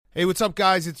Hey, what's up,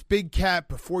 guys? It's Big Cat.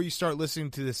 Before you start listening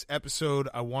to this episode,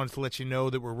 I wanted to let you know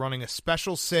that we're running a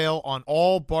special sale on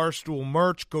all Barstool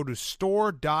merch. Go to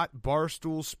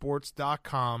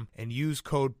store.barstoolsports.com and use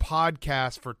code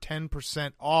PODCAST for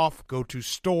 10% off. Go to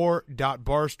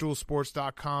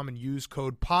store.barstoolsports.com and use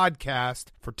code PODCAST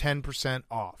for 10%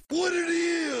 off. What it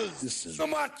is, this is the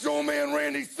Macho Man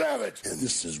Randy Savage, and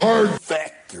this is Hard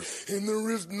Factor. And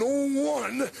there is no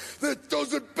one that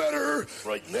does it better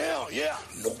right now, yeah.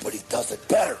 Nobody does it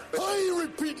better. I ain't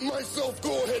repeating myself.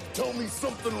 Go ahead, tell me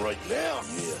something right now.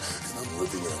 Yeah, and I'm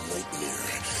living in a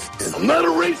nightmare. And I'm not a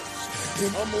racist,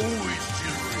 and I'm always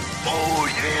jittery. Oh,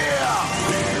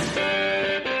 yeah.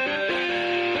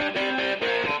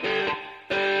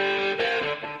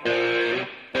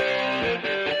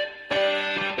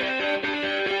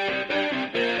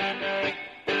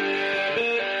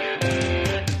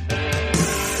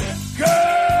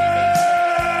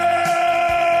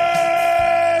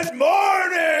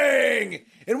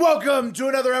 And welcome to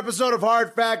another episode of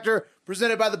Hard Factor,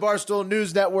 presented by the Barstool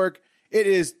News Network. It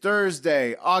is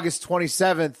Thursday, August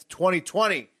 27th,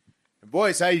 2020. And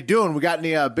boys, how you doing? We got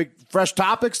any big, fresh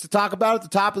topics to talk about at the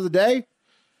top of the day?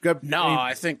 No,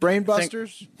 I think brain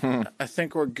busters. I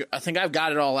think we're. I think I've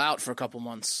got it all out for a couple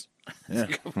months. Yeah.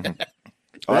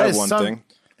 I have one thing.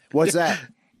 What's that?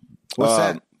 What's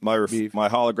that? My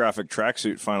holographic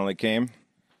tracksuit finally came.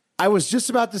 I was just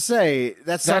about to say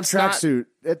that's not tracksuit.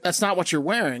 That's not what you're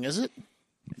wearing, is it?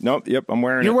 Nope. Yep, I'm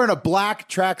wearing it. You're wearing a black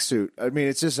tracksuit. I mean,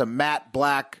 it's just a matte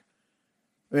black.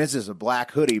 I mean, it's just a black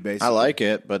hoodie, basically. I like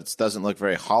it, but it doesn't look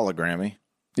very hologrammy.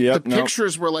 Yep. The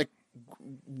pictures were like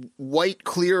white,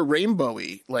 clear,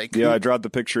 rainbowy. Like I dropped the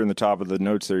picture in the top of the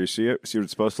notes there. You see it? See what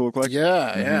it's supposed to look like?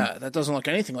 Yeah, yeah. That doesn't look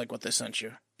anything like what they sent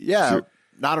you. Yeah.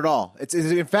 Not at all. It's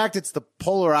in fact, it's the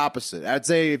polar opposite. I'd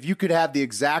say if you could have the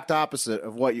exact opposite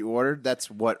of what you ordered,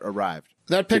 that's what arrived.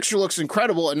 That picture looks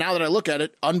incredible, and now that I look at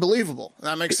it, unbelievable.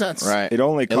 That makes sense. Right. It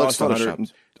only cost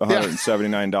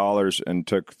 $179 and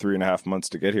took 3.5 months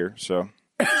to get here. So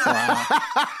wow.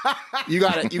 you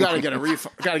got to get a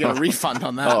refund. Got to get a refund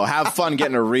on that. Oh, have fun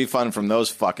getting a refund from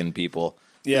those fucking people.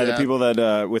 Yeah, the people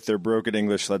that, with their broken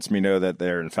English, lets me know that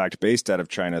they're, in fact, based out of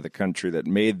China, the country that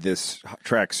made this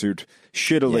tracksuit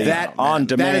shittily on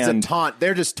demand. That is a taunt.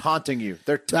 They're just taunting you.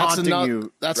 They're taunting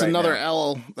you. That's right another now.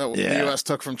 L that the U.S.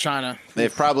 took from China.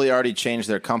 They've probably already changed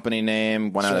their company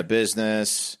name, went out of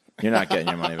business. You're not getting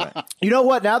your money back. You know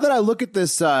what? Now that I look at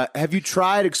this, have you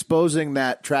tried exposing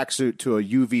that tracksuit to a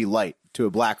UV light, to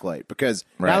a black light? Because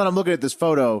now that I'm looking at this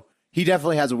photo, he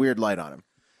definitely has a weird light on him.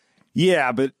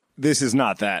 Yeah, but this is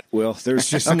not that, Will. There's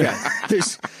just I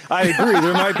agree.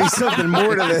 There might be something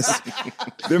more to this.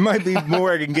 There might be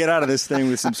more I can get out of this thing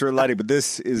with some sort of lighting, but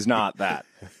this is not that.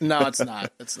 No, it's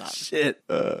not. It's not. Shit.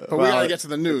 But we got to get to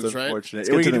the news, right?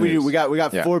 We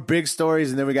got four big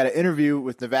stories, and then we got an interview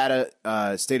with Nevada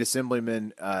State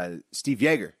Assemblyman Steve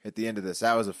Yeager at the end of this.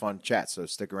 That was a fun chat, so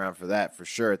stick around for that for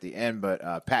sure at the end.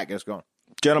 But Pat, get us going.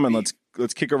 Gentlemen,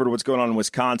 let's kick over to what's going on in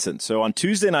Wisconsin. So on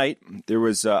Tuesday night, there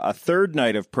was a third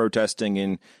night of protesting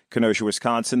in Kenosha,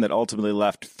 Wisconsin that ultimately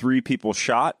left 3 people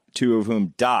shot, 2 of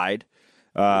whom died.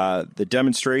 The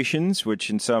demonstrations, which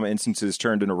in some instances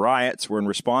turned into riots, were in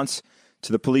response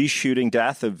to the police shooting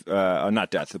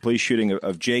the police shooting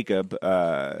of Jacob,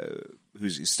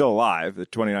 who's still alive, the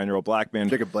 29-year-old black man.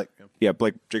 Jacob Blake. Yeah,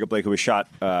 Jacob Blake, who was shot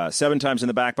 7 times in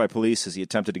the back by police as he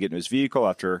attempted to get in his vehicle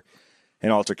after an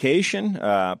altercation.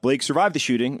 Blake survived the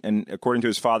shooting and, according to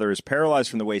his father, is paralyzed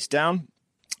from the waist down.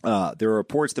 There are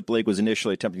reports that Blake was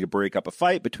initially attempting to break up a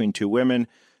fight between 2 women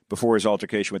before his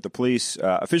altercation with the police.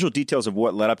 Official details of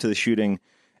what led up to the shooting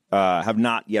have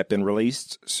not yet been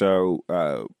released, so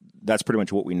that's pretty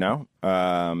much what we know.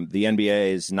 The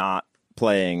NBA is not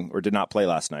playing or did not play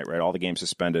last night, right? All the games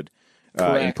suspended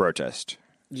in protest.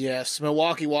 Yes,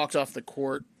 Milwaukee walked off the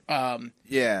court.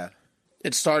 Yeah.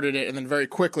 It started it, and then very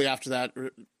quickly after that,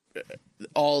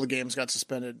 all the games got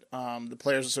suspended. The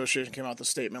Players Association came out with a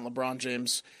statement. LeBron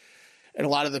James and a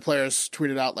lot of the players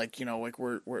tweeted out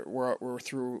we're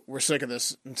through, we're sick of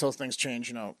this until things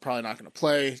change. Probably not going to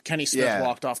play. Kenny Smith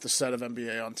walked off the set of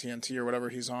NBA on TNT or whatever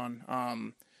he's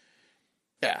on.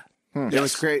 It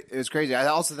was great. It was crazy. I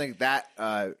also think that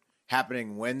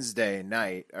happening Wednesday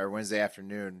night or Wednesday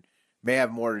afternoon may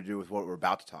have more to do with what we're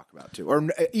about to talk about too, or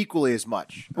equally as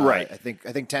much. Right. I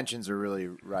think tensions are really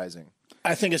rising.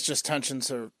 I think it's just tensions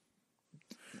are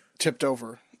tipped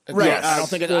over. Right. Yes. I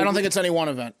don't think it's any one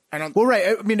event. Well,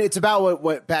 right. I mean, it's about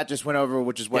what Pat just went over,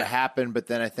 which is what happened. But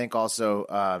then I think also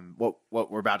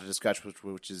what we're about to discuss,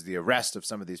 which is the arrest of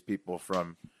some of these people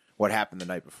from what happened the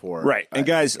night before. Right. And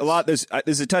guys, this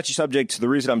is a touchy subject. So the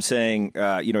reason I'm saying,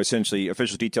 essentially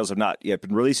official details have not yet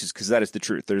been released is because that is the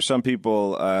truth. There's some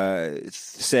people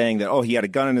saying that, he had a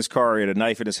gun in his car, he had a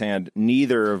knife in his hand,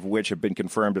 neither of which have been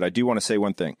confirmed. But I do want to say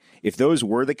one thing. If those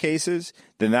were the cases,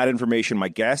 then that information, my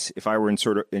guess, if I were in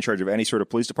charge of any sort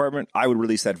of police department, I would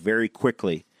release that very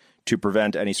quickly to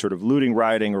prevent any sort of looting,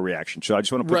 rioting, or reaction. So I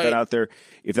just want to put that out there.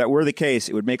 If that were the case,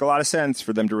 it would make a lot of sense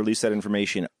for them to release that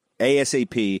information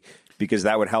ASAP, because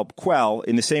that would help quell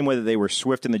in the same way that they were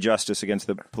swift in the justice against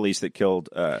the police that killed.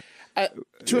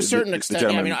 To a certain extent,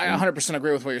 I 100%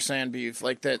 agree with what you're saying, Beef.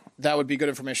 Like that would be good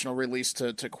informational release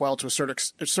to quell to a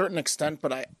certain extent.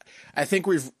 But I think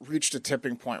we've reached a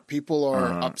tipping point. People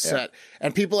are upset,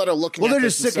 and people that are looking. Well, at they're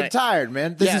this just sick and tired,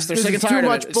 man. They're sick and tired. Too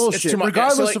much bullshit, it's too much,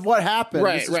 regardless of what happened.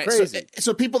 Right, this is crazy.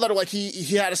 So people that are like,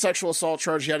 he had a sexual assault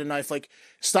charge, he had a knife. Like,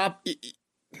 stop.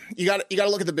 You got to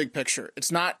look at the big picture. It's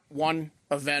not one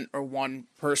event or one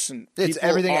person. It's People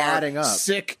everything are adding up.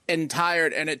 Sick and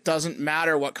tired, and it doesn't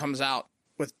matter what comes out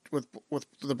with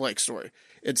the Blake story.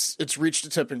 It's reached a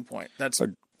tipping point. That's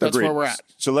Agreed. where we're at.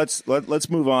 So let's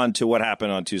move on to what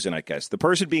happened on Tuesday night, guys. The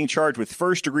person being charged with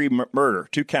first-degree murder,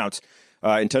 2 counts,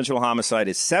 intentional homicide,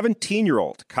 is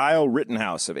 17-year-old Kyle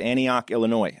Rittenhouse of Antioch,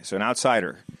 Illinois. So an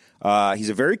outsider. He's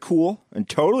a very cool and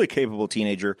totally capable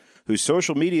teenager whose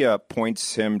social media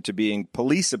points him to being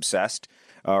police obsessed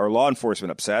or law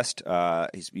enforcement obsessed.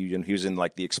 He was in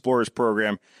like the Explorers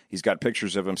program. He's got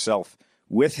pictures of himself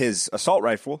with his assault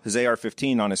rifle, his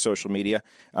AR-15, on his social media.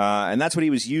 And that's what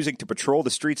he was using to patrol the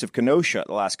streets of Kenosha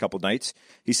the last couple nights.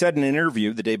 He said in an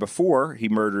interview the day before he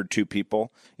murdered 2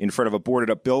 people in front of a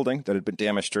boarded-up building that had been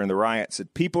damaged during the riots,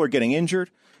 that people are getting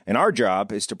injured, and our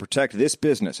job is to protect this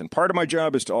business. And part of my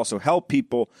job is to also help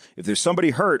people. If there's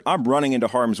somebody hurt, I'm running into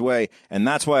harm's way, and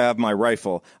that's why I have my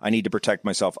rifle. I need to protect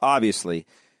myself, obviously.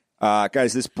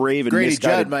 Guys, this brave and Grady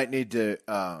misguided... Judd might need to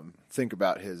think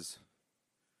about his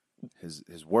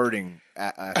wording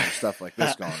after stuff like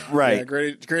this going on. Right. Yeah,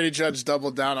 Grady Judge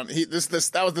doubled down on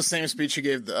that was the same speech he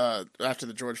gave after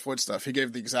the George Floyd stuff. He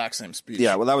gave the exact same speech.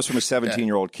 Yeah, well, that was from a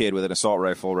 17-year-old kid with an assault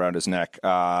rifle around his neck.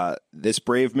 This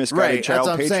brave, misguided child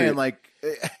that's what patriot. I'm saying. Like,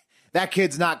 that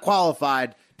kid's not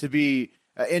qualified to be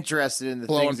interested in the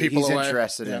Blowing things that people he's away.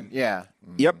 interested in. Yeah.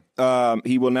 Yep.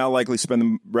 He will now likely spend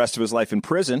the rest of his life in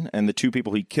prison, and the 2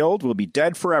 people he killed will be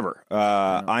dead forever.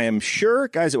 I am sure,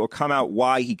 guys, it will come out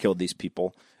why he killed these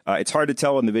people. It's hard to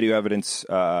tell in the video evidence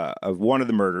of one of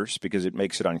the murders because it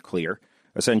makes it unclear.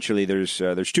 Essentially, there's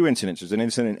 2 incidents. There's an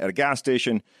incident at a gas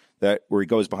station where he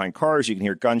goes behind cars. You can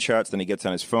hear gunshots. Then he gets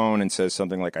on his phone and says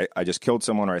something like, I just killed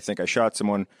someone, or I think I shot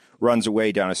someone, runs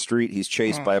away down a street. He's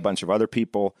chased by a bunch of other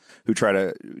people who try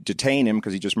to detain him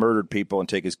because he just murdered people and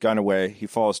take his gun away. He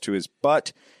falls to his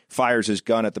butt, fires his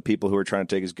gun at the people who are trying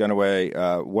to take his gun away.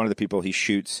 One of the people he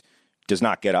shoots does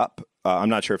not get up. I'm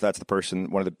not sure if that's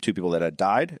one of the 2 people that had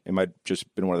died. It might have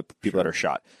just been one of the people that are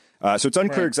shot. So it's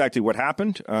unclear exactly what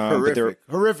happened.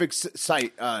 Horrific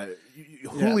sight.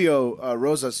 Julio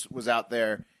Rosas was out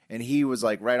there, and he was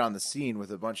like right on the scene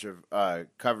with a bunch of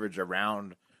coverage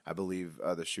around, I believe,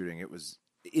 the shooting. It was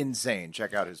insane.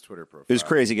 Check out his Twitter profile. It was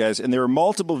crazy, guys. And there were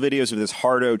multiple videos of this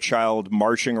hardo child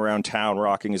marching around town,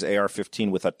 rocking his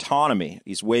AR-15 with autonomy.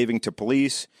 He's waving to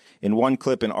police. In one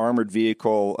clip, an armored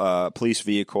vehicle, police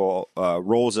vehicle,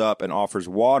 rolls up and offers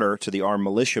water to the armed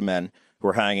militiamen who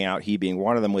are hanging out, he being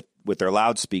one of them, with their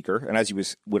loudspeaker. And as you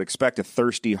would expect a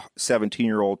thirsty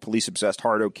 17-year-old police-obsessed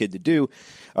hardo kid to do,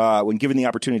 when given the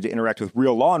opportunity to interact with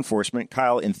real law enforcement,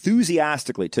 Kyle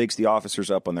enthusiastically takes the officers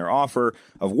up on their offer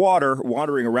of water,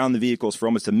 wandering around the vehicles for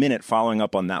almost a minute, following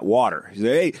up on that water. He's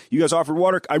like, hey, you guys offered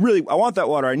water? I want that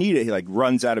water. I need it. He like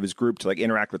runs out of his group to like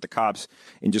interact with the cops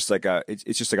in just like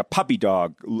it's just like a puppy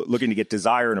dog looking to get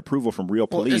desire and approval from real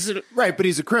police. Right, but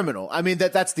he's a criminal. I mean,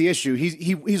 that's the issue. He's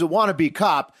a wannabe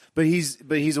cop, but he's a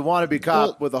wannabe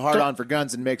cop with a hard on for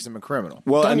guns and makes him a criminal.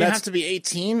 Well, don't you have to be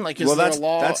 18? Like, is there a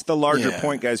law? That's the larger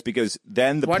point, guys, because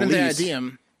then Why police... didn't they ID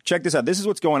him? Check this out. This is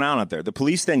what's going on out there. The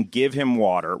police then give him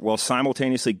water while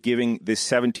simultaneously giving this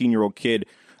 17-year-old kid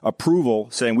approval,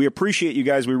 saying, we appreciate you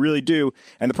guys, we really do.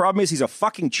 And the problem is he's a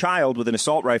fucking child with an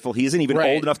assault rifle he isn't even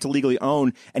old enough to legally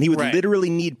own, and he would literally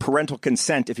need parental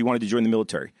consent if he wanted to join the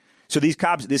military. So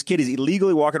this kid is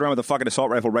illegally walking around with a fucking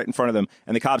assault rifle right in front of them,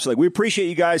 and the cops are like, we appreciate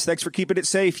you guys, thanks for keeping it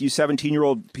safe, you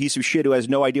 17-year-old piece of shit who has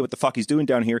no idea what the fuck he's doing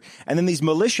down here. And then these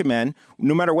militiamen,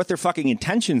 no matter what their fucking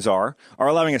intentions are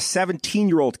allowing a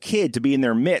 17-year-old kid to be in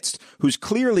their midst who's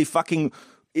clearly fucking...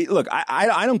 Look,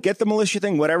 I don't get the militia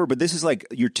thing, whatever, but this is like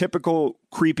your typical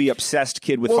creepy, obsessed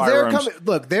kid with firearms.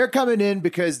 They're coming in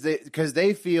because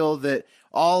they feel that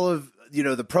all of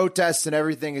the protests and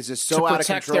everything is just so out of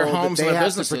control their homes that they and their have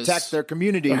businesses. to protect their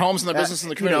community, their homes and their business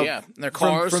and the community, and their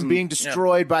cars from being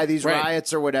destroyed by these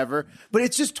riots or whatever. But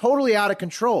it's just totally out of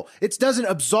control. It doesn't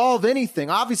absolve anything.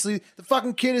 Obviously, the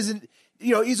fucking kid isn't.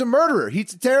 He's a murderer.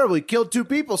 He's terrible. He killed 2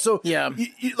 people. So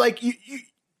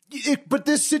but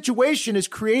this situation is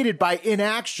created by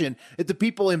inaction at the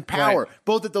people in power,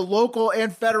 both at the local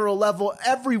and federal level,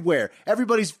 everywhere.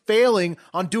 Everybody's failing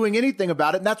on doing anything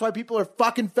about it, and that's why people are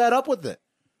fucking fed up with it.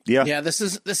 Yeah. This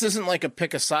isn't like a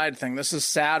pick a side thing. This is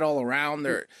sad all around.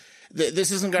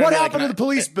 This isn't going to. What happened to the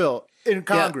police bill in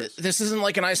Congress? This isn't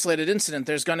like an isolated incident.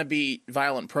 There's going to be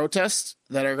violent protests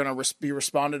that are going to be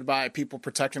responded by people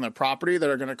protecting their property, that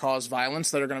are going to cause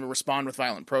violence, that are going to respond with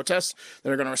violent protests,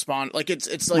 that are going to respond like it's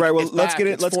like right. Well, it's let's back, get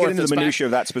it's into forth, the it's minutia back.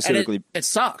 of that specifically. It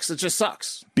sucks. It just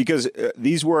sucks because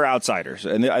these were outsiders,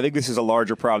 and I think this is a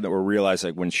larger problem that we're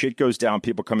realizing. When shit goes down,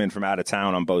 people come in from out of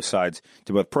town on both sides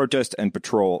to both protest and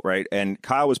patrol, right? And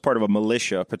Kyle was part of a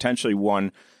militia, potentially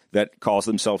one that calls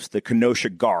themselves the Kenosha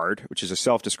Guard, which is a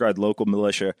self-described local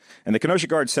militia. And the Kenosha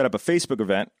Guard set up a Facebook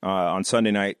event on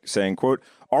Sunday night saying, quote,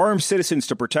 "Armed citizens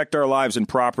to protect our lives and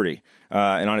property."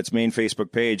 And on its main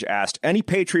Facebook page asked, "Any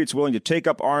patriots willing to take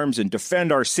up arms and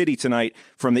defend our city tonight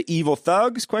from the evil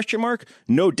thugs? Question mark.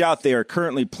 No doubt they are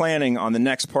currently planning on the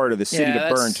next part of the city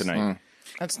to burn tonight."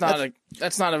 That's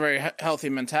not a very healthy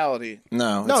mentality.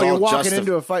 No, you're walking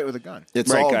into a fight with a gun.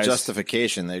 It's right, all guys.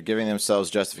 justification. They're giving themselves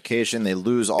justification. They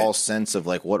lose all sense of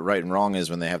like what right and wrong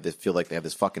is when they feel like they have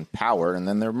this fucking power, and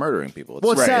then they're murdering people.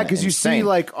 It's sad because you see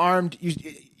like armed.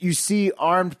 You see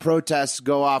armed protests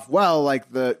go off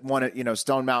like the one at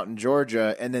Stone Mountain,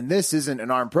 Georgia, and then this isn't an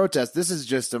armed protest. This is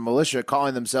just a militia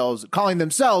calling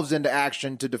themselves into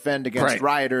action to defend against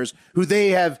rioters who they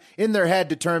have in their head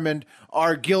determined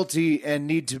are guilty and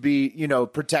need to be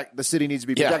protect the city needs to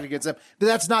be protected against them. But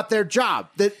that's not their job.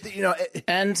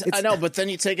 And I know, but then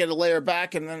you take it a layer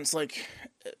back, and then it's like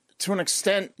to an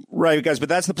extent, right, guys. But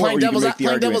that's the point where you can make the playing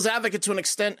argument. devil's advocate to an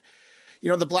extent.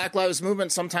 The Black Lives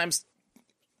Movement sometimes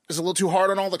is a little too hard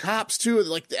on all the cops too.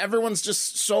 Like everyone's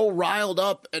just so riled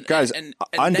up, and guys, and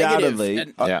undoubtedly,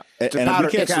 negative,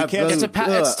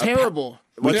 it's terrible.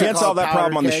 We can't solve that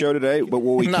problem on the keg. show today, but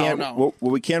what we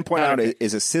can point out keg.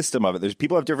 is a system of it. There's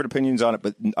people have different opinions on it,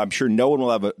 but I'm sure no one will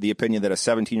have the opinion that a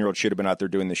 17-year-old should have been out there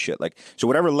doing this shit. So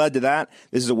whatever led to that,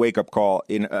 this is a wake-up call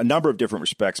in a number of different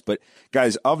respects. But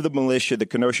guys, of the militia, the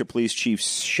Kenosha police chief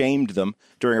shamed them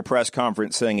during a press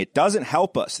conference, saying it doesn't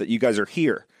help us that you guys are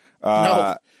here.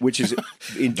 Which is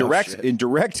in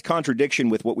direct contradiction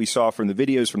with what we saw from the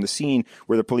videos from the scene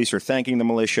where the police are thanking the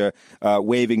militia,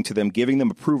 waving to them, giving them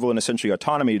approval and essentially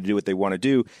autonomy to do what they want to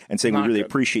do, and saying we really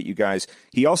appreciate you guys.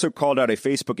 He also called out a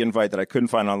Facebook invite that I couldn't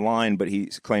find online, but he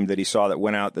claimed that he saw that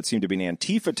went out that seemed to be an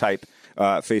Antifa type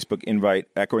Facebook invite,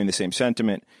 echoing the same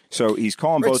sentiment. So he's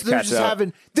calling both cats out.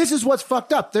 This is what's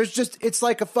fucked up. It's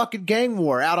like a fucking gang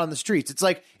war out on the streets. It's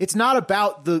like it's not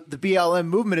about the BLM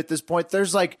movement at this point.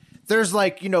 There's there's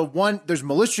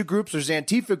militia groups, there's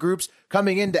Antifa groups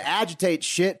coming in to agitate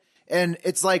shit, and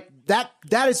it's like that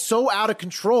is so out of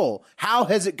control. How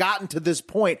has it gotten to this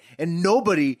point? And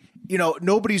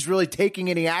nobody's really taking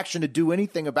any action to do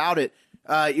anything about it.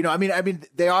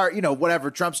 They are,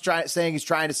 whatever. Trump's saying he's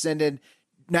trying to send in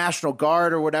National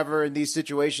Guard or whatever in these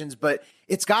situations, but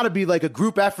it's got to be like a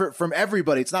group effort from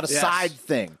everybody. It's not a side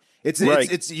thing. It's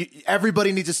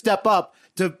everybody needs to step up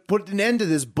to put an end to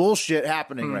this bullshit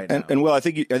happening right now. And Will, I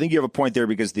think you have a point there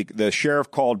because the sheriff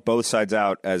called both sides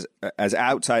out as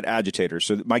outside agitators.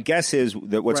 So my guess is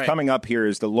that what's coming up here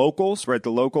is the locals,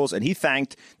 and he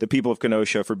thanked the people of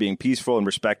Kenosha for being peaceful and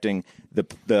respecting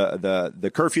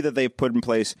the curfew that they've put in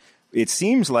place. It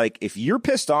seems like if you're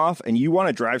pissed off and you want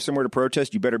to drive somewhere to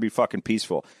protest, you better be fucking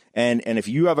peaceful. And if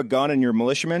you have a gun and you're a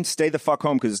militiaman, stay the fuck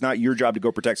home because it's not your job to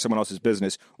go protect someone else's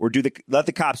business or let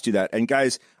the cops do that. And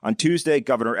guys, on Tuesday,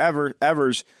 Governor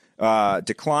Evers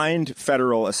declined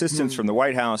federal assistance from the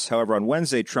White House. However, on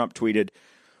Wednesday, Trump tweeted,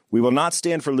 "We will not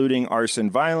stand for looting,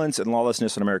 arson, violence, and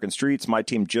lawlessness on American streets. My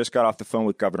team just got off the phone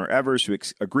with Governor Evers, who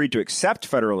agreed to accept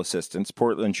federal assistance.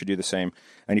 Portland should do the same."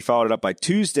 And he followed it up by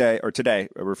today,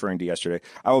 referring to yesterday.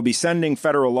 "I will be sending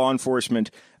federal law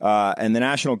enforcement and the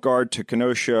National Guard to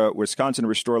Kenosha, Wisconsin to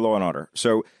restore law and order."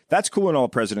 So that's cool and all,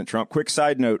 President Trump. Quick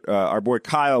side note, our boy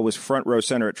Kyle was front row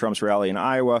center at Trump's rally in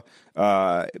Iowa.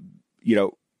 I'm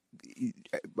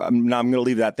going to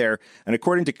leave that there. And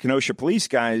according to Kenosha police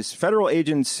guys, federal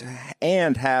agents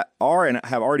have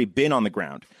already been on the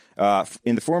ground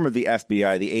in the form of the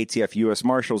FBI, the ATF, U.S.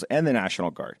 Marshals, and the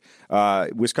National Guard.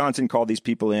 Wisconsin called these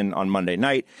people in on Monday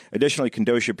night. Additionally,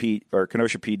 Kenosha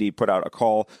PD put out a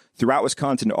call throughout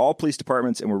Wisconsin to all police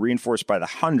departments and were reinforced by the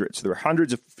hundreds. So there were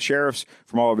hundreds of sheriffs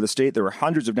from all over the state. There were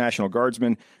hundreds of National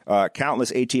Guardsmen,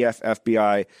 countless ATF,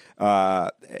 FBI.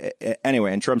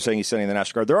 Anyway, and Trump's saying he's sending the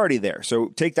National Guard. They're already there. So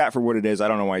take that for what it is. I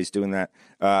don't know why he's doing that.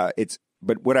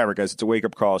 But whatever, guys. It's a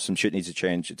wake-up call. Some shit needs to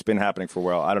change. It's been happening for a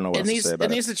while. I don't know what else to say about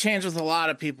it. It needs to change with a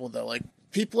lot of people, though. Like,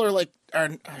 people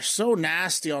are so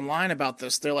nasty online about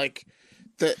this. They're like,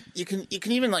 you can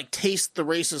even like taste the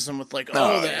racism with like,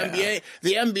 the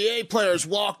NBA players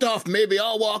walked off. Maybe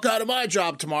I'll walk out of my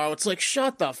job tomorrow. It's like,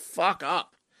 shut the fuck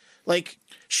up. Like,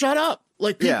 shut up.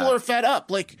 Like, people are fed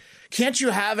up. Like, can't you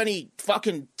have any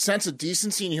fucking sense of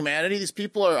decency and humanity? These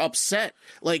people are upset.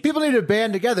 Like, people need to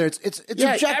band together. It's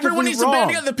objectively everyone needs wrong. to band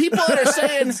together. The people that are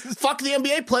saying fuck the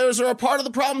NBA players are a part of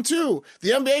the problem too.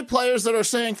 The NBA players that are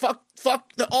saying fuck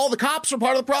all the cops are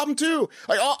part of the problem too.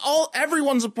 Like,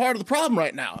 everyone's a part of the problem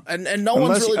right now, and no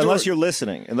one's really doing unless you're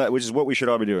listening, which is what we should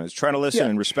all be doing, is trying to listen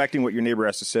and respecting what your neighbor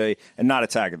has to say and not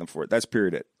attacking them for it. That's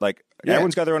period it. Like,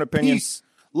 everyone's got their own opinion. Peace,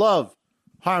 love,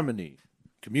 harmony,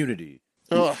 community.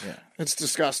 Ugh, it's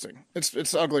disgusting.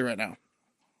 It's ugly right now.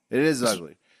 It is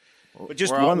ugly. But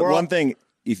just one thing: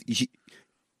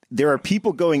 there are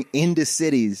people going into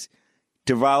cities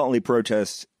to violently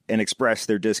protest and express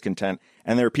their discontent,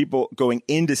 and there are people going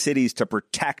into cities to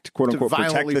protect, quote unquote,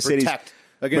 protect the cities.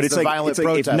 Against the violent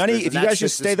protesters. If you guys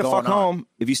just stay the fuck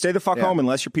home,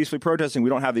 unless you're peacefully protesting, we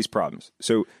don't have these problems.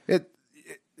 So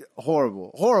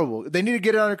horrible. They need to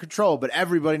get it under control, but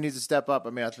everybody needs to step up. I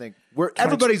mean, I think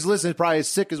everybody's listening, probably as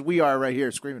sick as we are right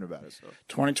here screaming about it. So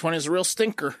 2020 is a real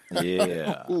stinker.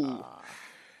 Yeah.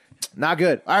 Not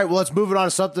good. All right, well, let's move it on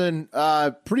to something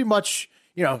pretty much,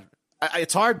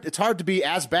 it's hard to be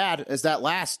as bad as that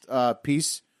last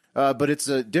piece, but it's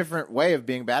a different way of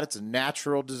being bad. It's a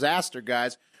natural disaster,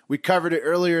 guys. We covered it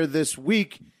earlier this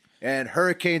week, and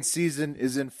hurricane season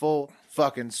is in full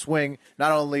fucking swing.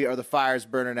 Not only are the fires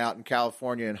burning out in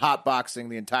California and hotboxing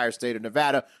the entire state of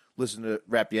Nevada, listen to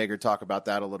Rap Yeager talk about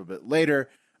that a little bit later.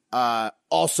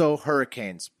 Also,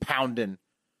 hurricanes pounding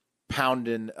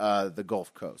the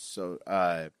Gulf Coast. So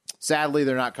sadly,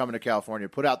 they're not coming to California.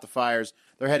 Put out the fires.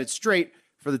 They're headed straight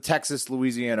for the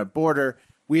Texas-Louisiana border.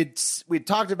 We had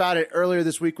talked about it earlier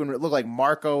this week when it looked like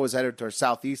Marco was headed towards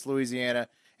southeast Louisiana,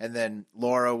 and then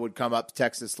Laura would come up to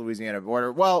Texas-Louisiana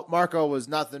border. Well, Marco was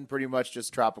nothing, pretty much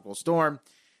just tropical storm.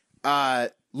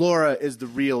 Laura is the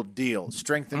real deal,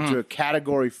 strengthened to a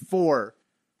Category 4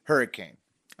 hurricane.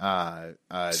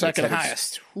 Second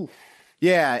highest. Whew.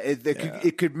 Yeah,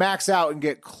 it could max out and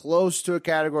get close to a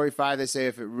Category 5, they say,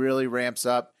 if it really ramps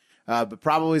up. But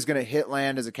probably is going to hit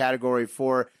land as a Category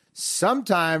 4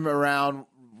 sometime around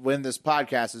when this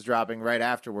podcast is dropping right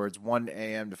afterwards, 1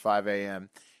 a.m. to 5 a.m.,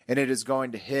 and it is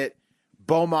going to hit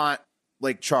Beaumont,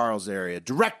 Lake Charles area,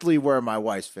 directly where my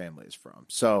wife's family is from.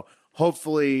 So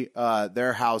hopefully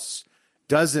their house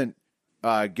doesn't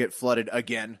get flooded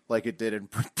again like it did in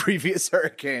previous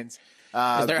hurricanes.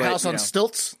 Is their house on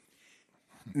stilts?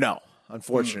 No,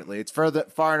 unfortunately. It's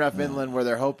far enough inland where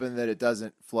they're hoping that it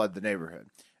doesn't flood the neighborhood,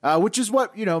 which is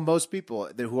what, most people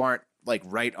who aren't like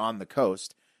right on the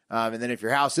coast. And then if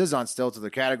your house is on stilts of the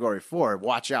Category 4,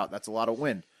 watch out. That's a lot of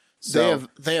wind. So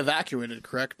they evacuated,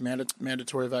 correct?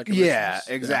 Mandatory evacuation. Yeah,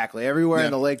 exactly. Everywhere in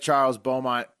the Lake Charles,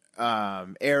 Beaumont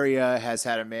area has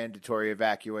had a mandatory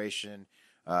evacuation.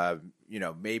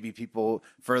 Maybe people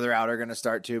further out are going to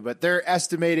start to, but they're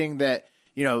estimating that,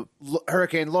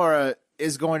 Hurricane Laura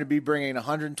is going to be bringing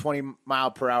 120 mile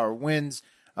per hour winds,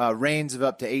 rains of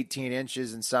up to 18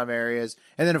 inches in some areas.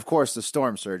 And then, of course, the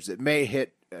storm surge that may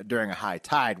hit during a high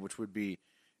tide, which would be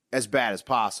as bad as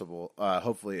possible.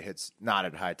 Hopefully it hits not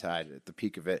at high tide at the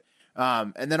peak of it.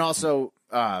 And then also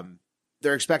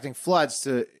they're expecting floods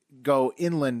to go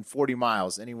inland 40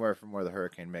 miles, anywhere from where the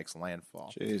hurricane makes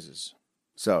landfall. Jesus.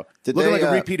 So looking like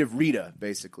a repeat of Rita,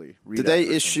 basically. Did they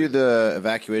issue the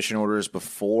evacuation orders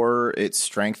before it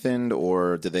strengthened,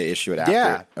 or did they issue it after?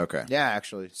 Yeah. Okay. Yeah,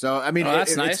 actually. So I mean,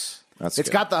 that's nice. It's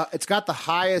got the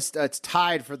highest. It's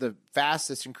tied for the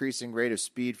fastest increasing rate of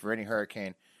speed for any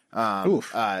hurricane.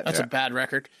 That's a bad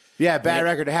record. Yeah, bad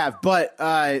record to have. But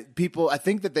people, I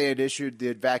think that they had issued the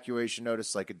evacuation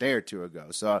notice like a day or two ago.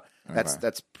 So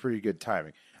that's pretty good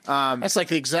timing. That's like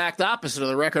the exact opposite of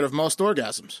the record of most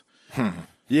orgasms.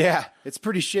 Yeah, it's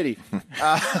pretty shitty.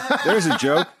 There's a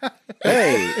joke.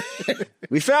 Hey,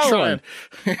 we found one.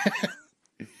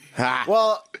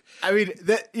 Well, I mean,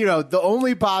 the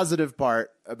only positive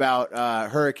part about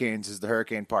hurricanes is the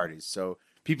hurricane parties. So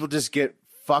people just get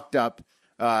fucked up.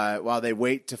 while they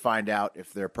wait to find out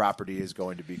if their property is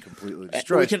going to be completely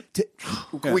destroyed.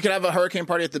 We could have a hurricane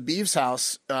party at the Beeves'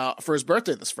 house for his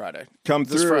birthday this Friday. Come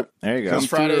through. There you go.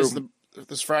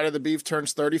 This Friday, the Beeve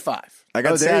turns 35. I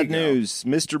got sad news.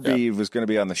 Mr. Beeve was going to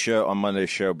be on the show on Monday's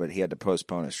show, but he had to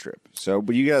postpone his trip. So,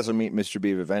 but you guys will meet Mr.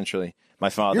 Beeve eventually. My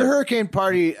father. Your hurricane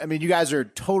party, I mean, you guys are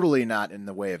totally not in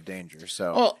the way of danger,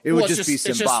 so it would just be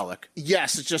symbolic.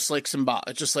 Yes, it's just like symbolic.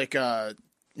 It's just like,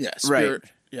 spirit.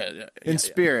 Right. In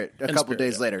spirit, a couple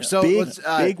days later. Yeah. So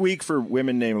big week for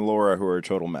women named Laura who are a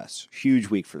total mess. Huge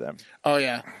week for them. Oh,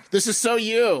 yeah. This is so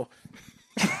you.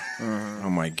 Oh,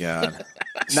 my God.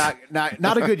 Not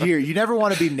a good year. You never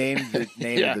want to be named the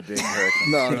name of the big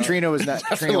hurricane. No. Katrina wasn't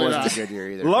a good year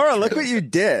either. Laura, look what you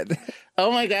did.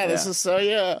 Oh my God, this is so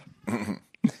you. All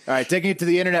right, taking it to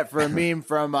the internet for a meme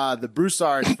from the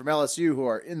Broussards from LSU who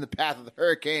are in the path of the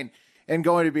hurricane and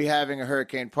going to be having a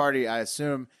hurricane party, I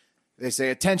assume. They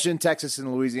say, attention, Texas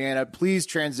and Louisiana, please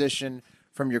transition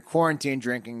from your quarantine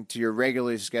drinking to your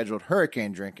regularly scheduled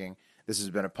hurricane drinking. This has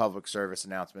been a public service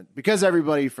announcement because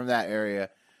everybody from that area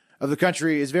of the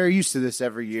country is very used to this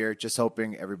every year, just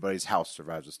hoping everybody's house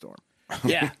survives a storm.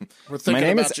 Yeah, we're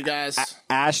thinking about you guys.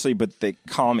 Ashley, but they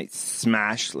call me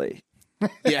Smashly.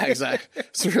 Yeah, exactly.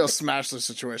 It's a real Smashless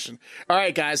situation. All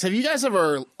right, guys, have you guys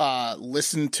ever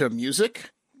listened to music?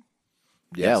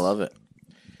 Yeah, I love it.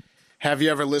 Have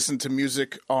you ever listened to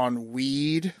music on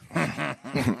weed? Right?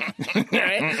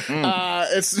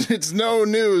 It's no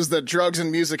news that drugs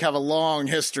and music have a long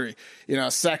history. You know,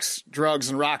 sex, drugs,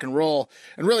 and rock and roll.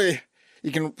 And really,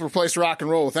 you can replace rock and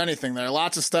roll with anything. There are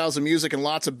lots of styles of music and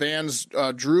lots of bands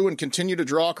drew and continue to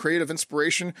draw creative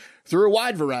inspiration through a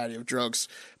wide variety of drugs.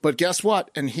 But guess what?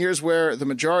 And here's where the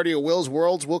majority of Will's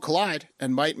worlds will collide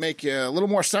and might make a little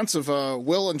more sense of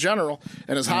Will in general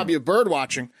and his hobby of bird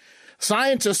watching.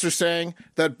 Scientists are saying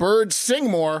that birds sing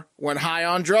more when high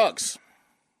on drugs.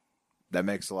 That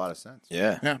makes a lot of sense.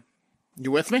 Yeah. You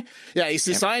with me? Yeah, you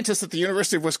see, scientists at the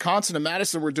University of Wisconsin and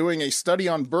Madison were doing a study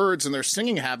on birds and their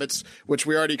singing habits, which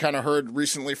we already kind of heard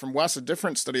recently from Wes, a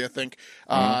different study, I think,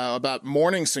 about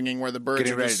morning singing, where the birds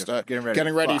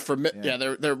getting ready for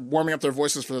they're warming up their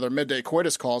voices for their midday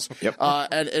coitus calls. Yep.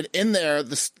 And in there,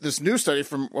 this new study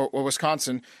from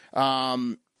Wisconsin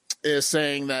is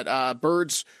saying that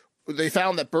birds. They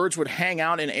found that birds would hang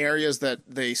out in areas that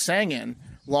they sang in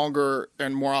longer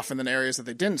and more often than areas that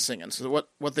they didn't sing in. So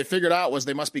what they figured out was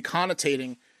they must be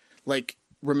connotating, like,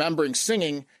 remembering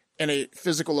singing in a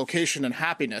physical location and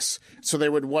happiness. So they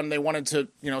would, when they wanted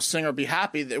to, sing or be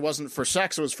happy, it wasn't for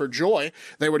sex, it was for joy,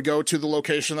 they would go to the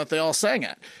location that they all sang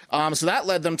at. So that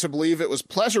led them to believe it was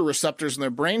pleasure receptors in their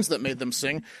brains that made them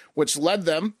sing, which led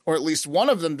them, or at least one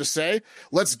of them, to say,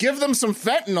 let's give them some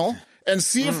fentanyl and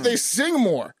see if they sing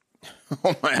more.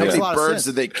 Oh my! How many birds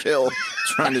did they kill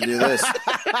trying to do this?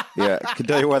 Yeah, I can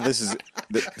tell you what, this is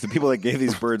the people that gave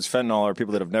these birds fentanyl are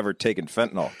people that have never taken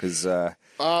fentanyl because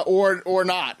or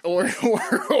not or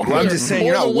I'm just saying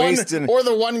you're not wasting or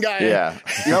the one guy. Yeah,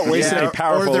 you're not wasting any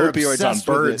powerful opioids on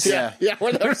birds. Yeah.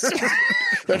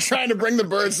 They're trying to bring the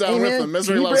birds down with them.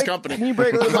 Misery loves company. Can you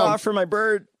break a little off for my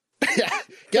bird? Yeah.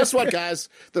 Guess what, guys?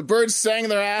 The birds sang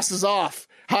their asses off.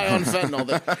 High on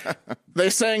fentanyl. They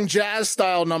sang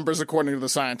jazz-style numbers, according to the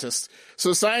scientists.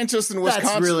 So scientists in Wisconsin...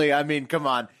 That's really, I mean, come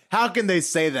on. How can they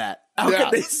say that? How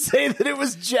can they say that it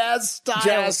was jazz-style?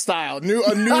 Jazz-style. A new...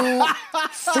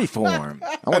 Freeform.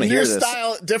 I want to hear this. A new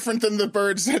style different than the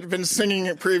birds had been singing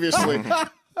it previously.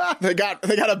 They got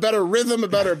a better rhythm, a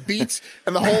better beat,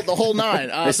 and the whole nine.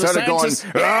 They started going,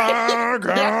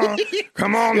 girl,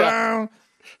 come on down.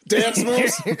 Dance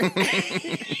moves.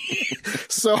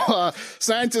 So,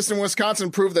 scientists in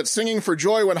Wisconsin proved that singing for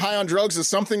joy when high on drugs is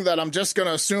something that I'm just going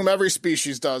to assume every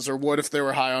species does or would if they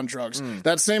were high on drugs.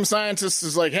 That same scientist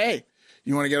is like, hey,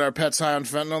 you want to get our pets high on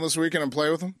fentanyl this weekend and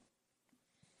play with them?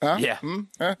 Huh? Yeah.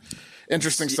 Huh?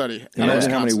 Interesting study.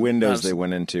 Imagine how many windows they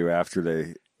went into after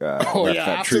they left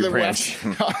that tree branch.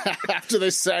 After they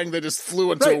sang, they just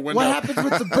flew into a window. What happens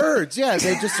with the birds? Yeah,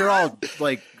 they just are all,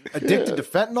 like, addicted to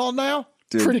fentanyl now?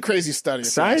 Dude, pretty crazy study.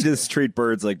 Scientists treat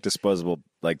birds like disposable,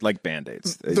 like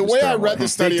Band-Aids. The way I read the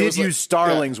study, they did use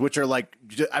starlings, which are like,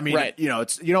 I mean, you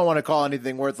don't want to call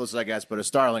anything worthless, I guess, but a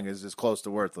starling is as close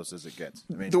to worthless as it gets.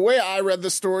 I mean, the way I read the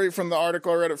story from the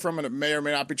article I read it from, and it may or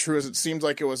may not be true, is it seemed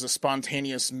like it was a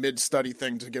spontaneous mid-study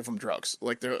thing to give them drugs.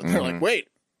 Like they're like, wait,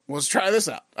 let's try this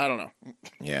out. I don't know.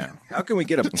 Yeah. How can we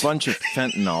get a bunch of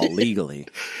fentanyl legally?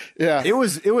 Yeah. It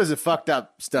was a fucked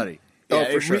up study. Yeah,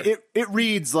 for sure. It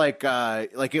reads like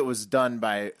it was done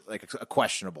by like a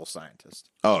questionable scientist.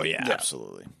 Oh yeah,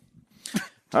 absolutely.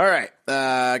 All right,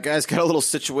 guys, got a little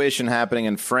situation happening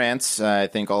in France. I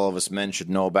think all of us men should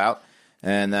know about.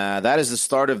 And that is the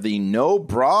start of the no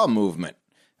bra movement.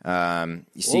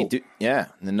 You see, the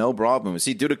no bra movement.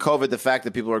 See, due to COVID, the fact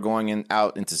that people are going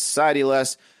out into society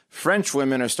less, French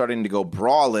women are starting to go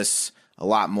braless a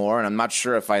lot more. And I'm not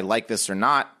sure if I like this or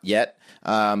not yet.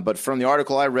 But from the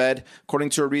article I read, according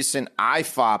to a recent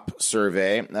IFOP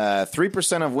survey,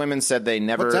 3% of women said they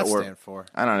never. What's that stand for?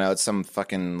 I don't know. It's some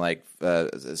fucking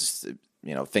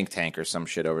think tank or some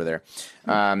shit over there.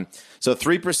 So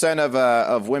 3%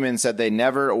 of women said they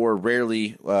never or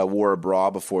rarely wore a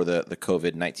bra before the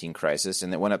COVID-19 crisis,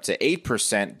 and it went up to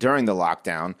 8% during the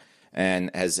lockdown,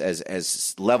 and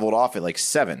has leveled off at like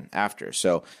 7 after.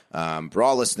 So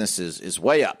bralessness is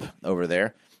way up over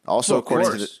there. Also,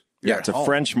 according to the it's a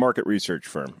French market research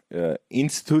firm,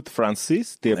 Institut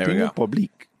Francis d'Opinion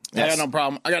Publique. Yes.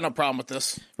 I got no problem with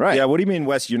this. Right. Yeah. What do you mean,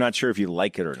 Wes? You're not sure if you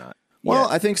like it or not? Well,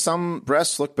 I think some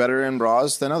breasts look better in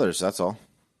bras than others. That's all.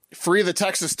 Free the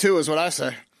Texas 2 is what I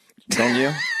say. Don't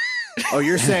you? Oh,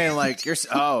 you're saying like you're.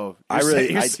 Oh, I don't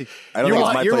think it's my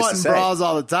place you're to wanting say. bras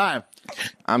all the time.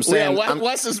 I'm saying. Yeah,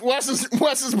 Wes is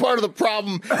part of the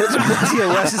problem.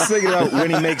 Wes is thinking about when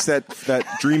he makes that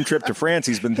dream trip to France.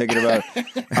 He's been thinking about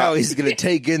how he's going to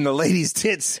take in the ladies'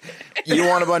 tits. You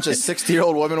want a bunch of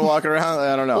 60-year-old women walking around?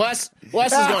 I don't know. Wes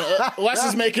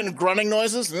is making grunting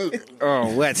noises.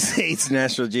 Oh, Wes hates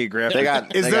National Geographic.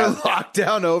 Is there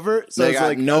lockdown over? So They it's got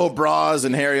like no bras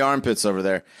and hairy armpits over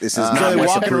there. This is So not they Wes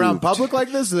walking around approved. public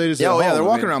like this? Or they just Yeah, at home? they're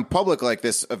walking around public like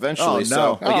this eventually. Oh, no.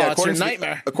 So, Oh, it's according your to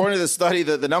nightmare. According to the study,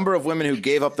 the number of women who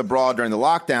gave up the bra during the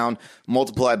lockdown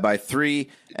multiplied by 3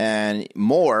 and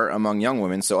more among young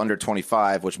women, so under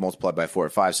 25, which multiplied by 4 or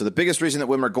 5. So the biggest reason that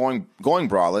women are going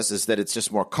braless is that it's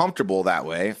just more comfortable that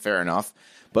way. Fair enough.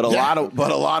 But a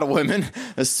lot of women,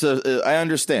 I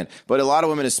understand. But a lot of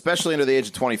women, especially under the age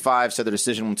of 25, said their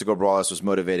decision to go braless was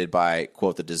motivated by,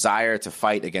 quote, the desire to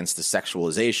fight against the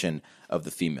sexualization of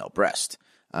the female breast.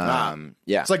 Yeah,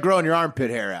 It's like growing your armpit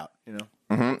hair out. You know,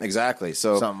 exactly.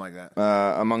 So something like that.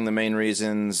 Among the main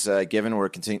reasons given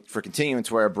for continuing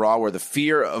to wear a bra were the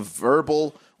fear of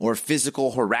verbal or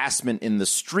physical harassment in the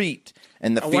street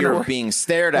and the fear of being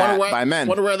stared at by men. I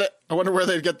wonder where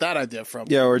they'd get that idea from.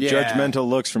 Yeah, or judgmental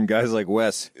looks from guys like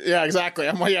Wes. Yeah, exactly.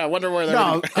 I wonder where they're.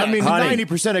 No, I mean, Honey.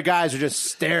 90% of guys are just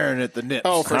staring at the nips.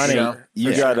 Oh, for Honey, sure.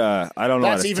 you got I don't know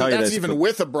how That's to even tell you that's this. even but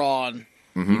with a bra on.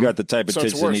 you got the type of So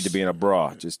it's tits that worse. need to be in a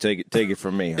bra. Just take it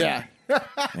from me. Honey. Yeah.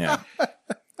 Yeah,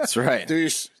 that's right. Do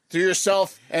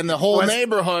yourself and the whole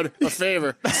neighborhood a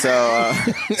favor. So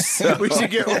we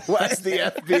should get Wes the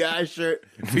FBI shirt,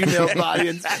 female body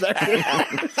inspector.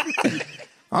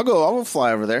 I'll go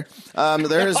fly over there.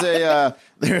 There's a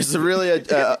really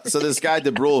so this guy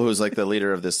DeBrule, who's like the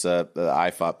leader of this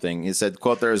IFOP thing, he said,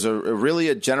 quote, there's a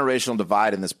generational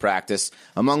divide in this practice.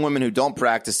 Among women who don't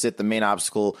practice it, the main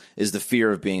obstacle is the fear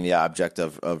of being the object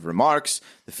of remarks,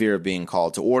 the fear of being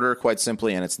called to order, quite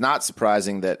simply. And it's not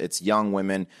surprising that it's young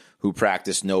women who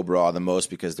practice no bra the most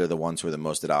because they're the ones who are the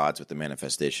most at odds with the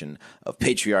manifestation of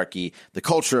patriarchy, the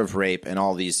culture of rape, and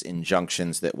all these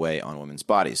injunctions that weigh on women's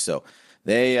bodies. So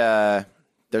they're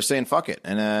saying fuck it,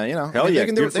 and Hell yeah, they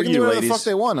can do good for whatever you, the ladies. fuck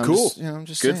they want. Cool. I'm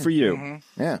just Good saying. for you.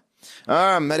 Yeah.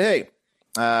 But hey,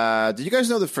 did you guys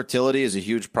know that fertility is a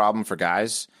huge problem for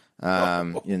guys?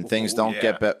 And things don't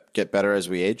get better as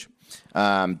we age.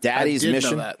 Daddy's I did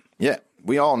mission. know that. Yeah,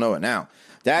 we all know it now.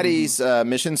 Daddy's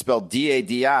mission, spelled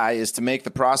DADI, is to make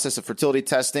the process of fertility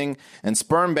testing and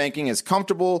sperm banking as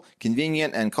comfortable,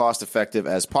 convenient, and cost-effective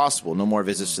as possible. No more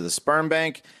visits to the sperm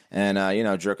bank and,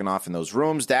 jerking off in those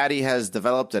rooms. Daddy has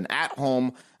developed an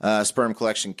at-home sperm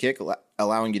collection kit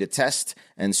allowing you to test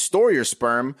and store your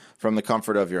sperm from the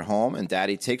comfort of your home. And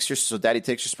Daddy takes your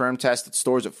sperm test, it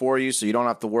stores it for you so you don't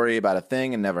have to worry about a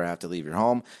thing and never have to leave your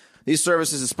home. These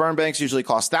services and sperm banks usually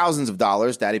cost thousands of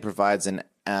dollars. Daddy provides an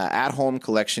at-home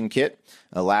collection kit,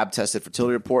 a lab-tested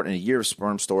fertility report, and a year of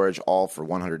sperm storage, all for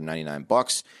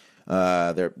 $199.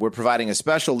 We're providing a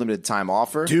special limited-time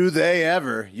offer. Do they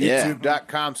ever? Yeah.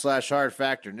 YouTube.com/Hard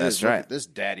Factor News. That's Look right. at this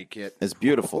daddy kit. It's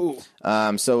beautiful.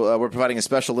 So we're providing a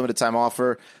special limited-time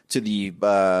offer to the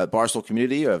Barstool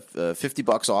community of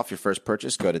 $50 off your first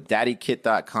purchase. Go to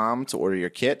daddykit.com to order your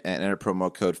kit and enter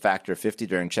promo code FACTOR50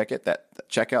 during checkout.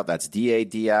 That's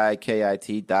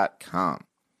DADIKIT.com.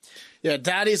 Yeah,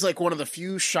 Daddy's like one of the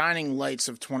few shining lights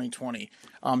of 2020.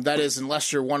 That is,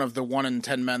 unless you're one of the 1 in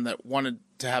 10 men that wanted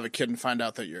to have a kid and find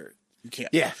out that you can't.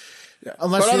 Yeah.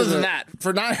 But other than that,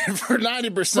 for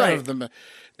 90% of them,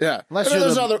 yeah. Unless And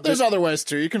you're there's other ways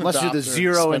too. You can unless you're adopt the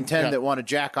or 0 in spend- 10 yeah. that want to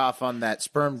jack off on that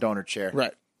sperm donor chair.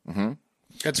 Right.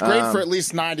 It's great for at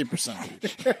least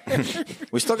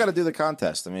 90%. We still got to do the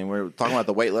contest. I mean, we're talking about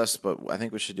the wait list, but I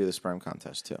think we should do the sperm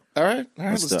contest too. All right,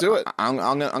 let's do it. I'm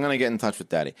gonna get in touch with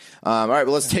Daddy. All right,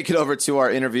 but let's take it over to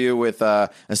our interview with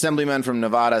Assemblyman from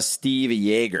Nevada, Steve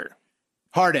Yeager.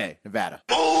 Hardee, Nevada.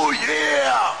 Oh,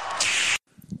 yeah!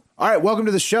 All right, welcome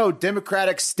to the show,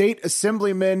 Democratic State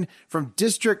Assemblyman from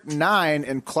District 9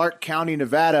 in Clark County,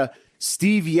 Nevada,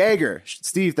 Steve Yeager.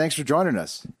 Steve, thanks for joining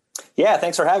us. Yeah,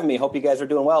 thanks for having me. Hope you guys are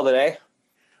doing well today.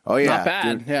 Oh, yeah. Not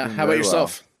bad. Doing How about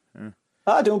yourself?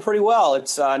 Well. Doing pretty well.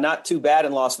 It's not too bad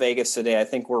in Las Vegas today. I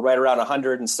think we're right around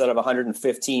 100 instead of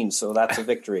 115, so that's a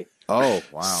victory. Oh,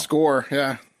 wow. Score,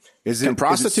 yeah. Can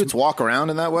prostitutes walk around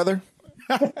in that weather?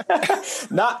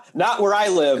 Not where I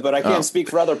live, but I can't speak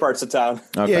for other parts of town.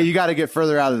 Okay. Yeah, you got to get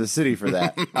further out of the city for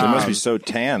that. They must be so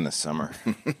tan this summer.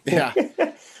 Yeah.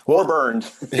 Or burned.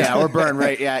 Yeah, or burned,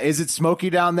 right? Yeah. Is it smoky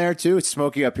down there, too? It's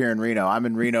smoky up here in Reno. I'm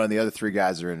in Reno, and the other three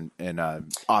guys are in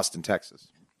Austin, Texas.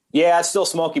 Yeah, it's still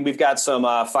smoky. We've got some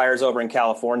fires over in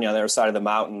California on the other side of the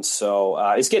mountains, so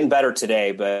it's getting better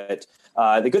today. But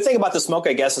the good thing about the smoke,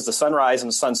 I guess, is the sunrise and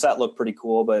the sunset look pretty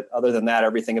cool. But other than that,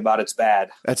 everything about it's bad.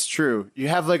 That's true. You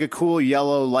have like a cool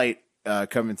yellow light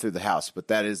coming through the house, but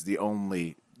that is the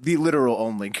literal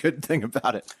only good thing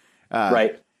about it.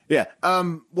 Right. Yeah.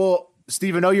 Well,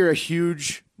 Steve, I know you're a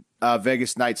huge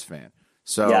Vegas Knights fan.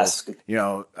 So, yes.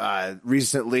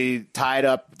 Recently tied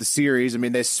up the series. I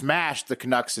mean, they smashed the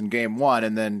Canucks in game 1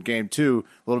 and then game 2,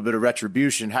 a little bit of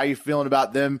retribution. How are you feeling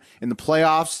about them in the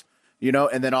playoffs?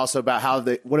 And then also about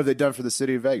what have they done for the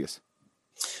city of Vegas?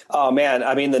 Oh, man.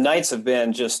 I mean, the Knights have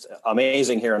been just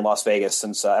amazing here in Las Vegas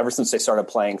ever since they started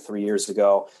playing 3 years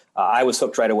ago. I was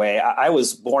hooked right away. I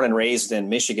was born and raised in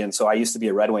Michigan, so I used to be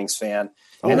a Red Wings fan.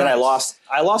 And then I lost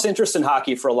interest in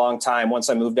hockey for a long time once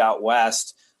I moved out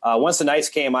west. Once the Knights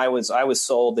came, I was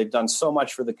sold. They've done so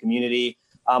much for the community.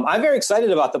 I'm very excited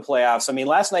about the playoffs. I mean,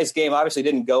 last night's game obviously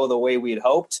didn't go the way we'd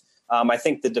hoped. I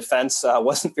think the defense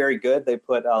wasn't very good. They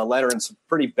put Leonard in some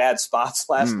pretty bad spots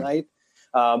last night.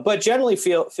 But generally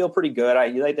feel pretty good.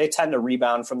 They tend to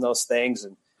rebound from those things.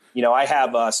 And, I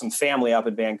have some family up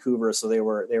in Vancouver, so they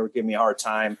were giving me a hard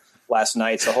time last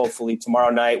night. So hopefully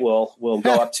tomorrow night we'll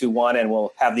go up 2-1 and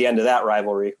we'll have the end of that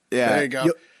rivalry. Yeah, there you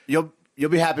go. You'll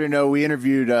be happy to know we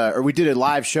interviewed we did a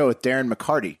live show with Darren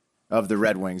McCarty of the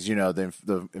Red Wings,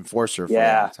 the enforcer for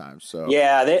a long time. So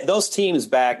those teams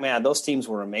back, man, those teams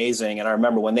were amazing. And I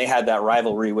remember when they had that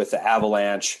rivalry with the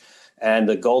Avalanche and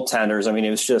the goaltenders. I mean, it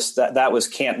was just that was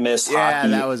can't miss hockey. Yeah,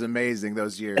 that was amazing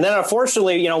those years. And then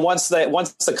unfortunately, once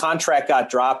the contract got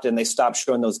dropped and they stopped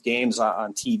showing those games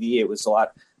on TV, it was a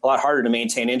lot harder to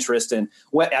maintain interest. And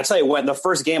I'll tell you, when the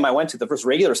first game I went to, the first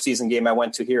regular season game I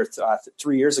went to here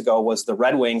 3 years ago was the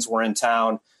Red Wings were in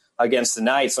town against the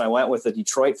Knights. And I went with a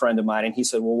Detroit friend of mine and he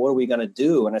said, well, what are we going to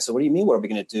do? And I said, what do you mean? What are we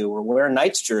going to do? We're wearing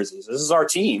Knights jerseys. This is our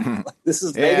team. This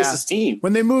is Vegas' team.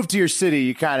 When they moved to your city,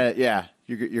 you kind of,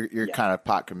 you're kind of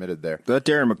pot committed there. That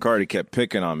Darren McCarty kept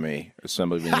picking on me,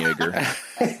 Assemblyman Yeager.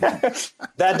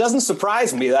 That doesn't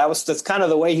surprise me. That's kind of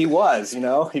the way he was,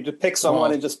 He'd just pick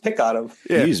someone and just pick on him.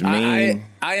 Yeah. He's mean.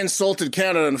 I insulted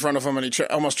Canada in front of him, and he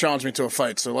almost challenged me to a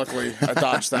fight. So luckily, I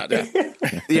dodged that.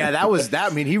 Yeah, that was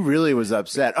that. I mean, he really was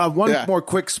upset. One more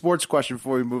quick sports question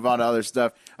before we move on to other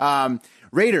stuff.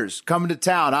 Raiders coming to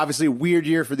town. Obviously, weird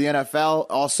year for the NFL.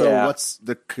 Also, what's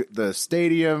the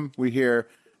stadium? We hear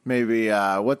maybe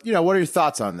what are your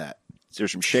thoughts on that? Is there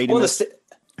some shadiness? Well,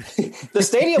 the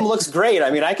stadium looks great. I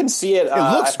mean, I can see it. It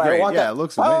looks great. It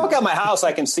looks amazing. I walk out my house,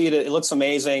 I can see it. It looks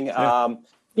amazing. Yeah.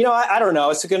 I don't know.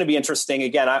 It's going to be interesting.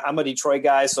 Again, I'm a Detroit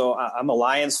guy, so I'm a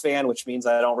Lions fan, which means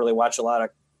I don't really watch a lot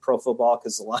of pro football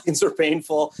because the Lions are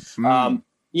painful.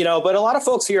 But a lot of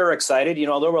folks here are excited. There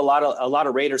were a lot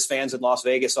of Raiders fans in Las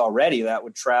Vegas already that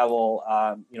would travel,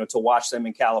 to watch them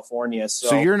in California.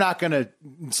 So you're not going to,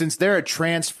 since they're a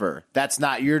transfer, that's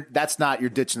not you're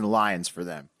ditching the Lions for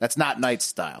them. That's not Knights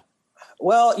style.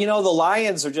 Well, the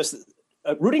Lions are just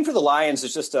rooting for the Lions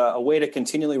is just a way to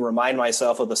continually remind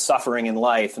myself of the suffering in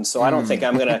life. And so I don't think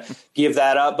I'm going to give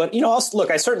that up. But,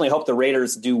 I certainly hope the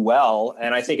Raiders do well.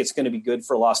 And I think it's going to be good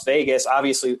for Las Vegas.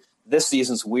 Obviously, this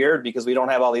season's weird because we don't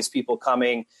have all these people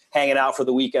coming, hanging out for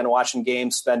the weekend, watching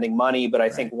games, spending money. But I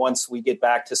think once we get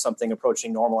back to something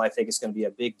approaching normal, I think it's going to be a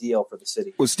big deal for the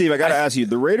city. Well, Steve, I got to ask you,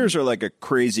 the Raiders are like a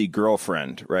crazy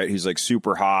girlfriend, right? Who's like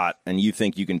super hot and you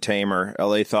think you can tame her.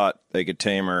 LA thought they could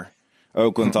tame her.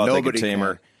 Oakland thought they could tame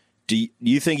her. Do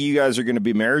you think you guys are going to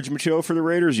be marriage material for the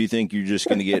Raiders? Do you think you're just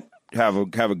going to have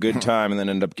a good time and then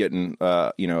end up getting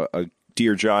a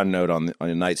Dear John note on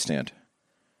a nightstand?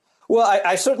 Well,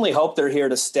 I certainly hope they're here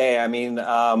to stay. I mean,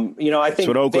 I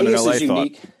think Vegas is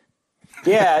unique.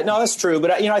 Yeah, no, that's true.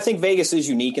 But, I think Vegas is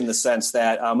unique in the sense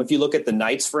that if you look at the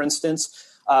Knights, for instance,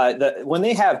 when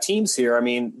they have teams here, I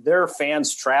mean, their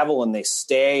fans travel and they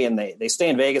stay and they stay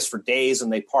in Vegas for days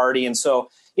and they party. And so,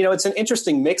 it's an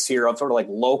interesting mix here of sort of like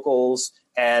locals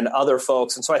and other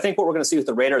folks. And so I think what we're going to see with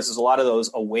the Raiders is a lot of those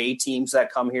away teams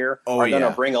that come here are going to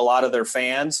bring a lot of their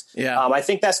fans. Yeah. I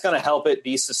think that's going to help it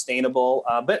be sustainable.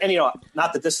 But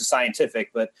not that this is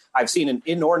scientific, but I've seen an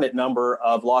inordinate number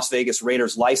of Las Vegas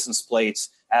Raiders license plates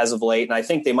as of late, and I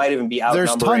think they might even be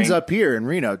outnumbering. There's tons up here in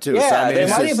Reno, too. Yeah, so, they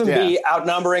might even be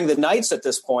outnumbering the Knights at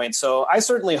this point. So I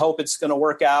certainly hope it's going to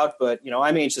work out, but,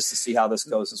 I'm anxious to see how this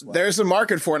goes as well. There's a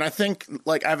market for it, and I think,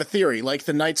 I have a theory. Like,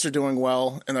 the Knights are doing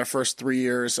well in their first 3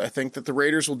 years. I think that the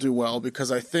Raiders will do well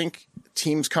because I think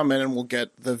teams come in and will get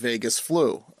the Vegas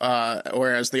flu,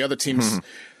 whereas the other teams...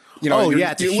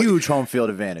 it's a huge home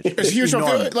field advantage. It's a huge home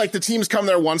field. Like, the teams come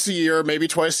there once a year, maybe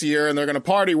twice a year, and they're going to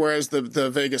party, whereas the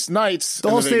Vegas Knights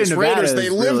and the Vegas Raiders, they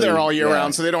live there all year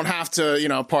round, so they don't have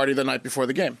to, party the night before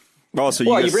the game. Also,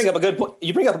 you bring up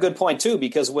a good point too,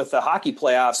 because with the hockey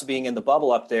playoffs being in the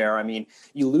bubble up there, I mean,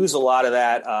 you lose a lot of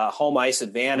that home ice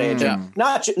advantage, and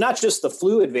not just the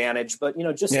flu advantage, but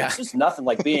it's just nothing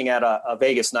like being at a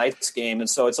Vegas Knights game, and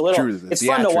so it's a little it's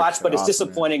fun to watch, but it's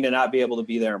disappointing to not be able to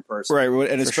be there in person. Right,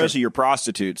 and especially your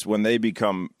prostitutes when they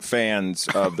become fans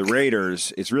of the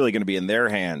Raiders, it's really going to be in their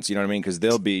hands. You know what I mean? Because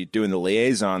they'll be doing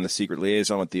the secret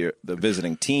liaison with the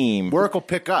visiting team. Work will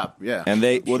pick up, and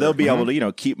they'll be able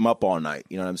to keep them up all night.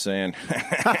 You know what I'm saying?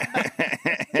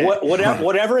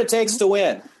 Whatever it takes to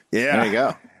win. Yeah, there you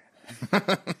go.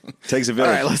 Takes a village.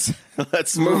 All right,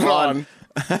 let's move on.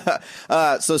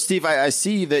 So, Steve, I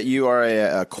see that you are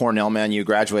a Cornell man. You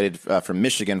graduated from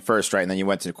Michigan first, right? And then you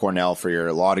went to Cornell for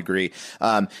your law degree.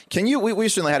 We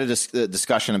recently had a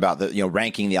discussion about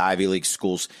ranking the Ivy League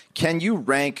schools. Can you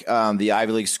rank the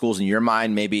Ivy League schools in your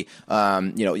mind? Maybe,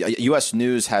 U.S.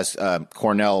 News has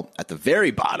Cornell at the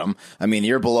very bottom. I mean,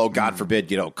 you're below, God forbid,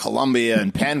 Columbia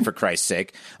and Penn, for Christ's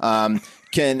sake.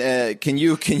 Can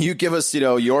you give us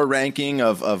your ranking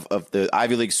of the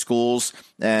Ivy League schools,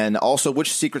 and also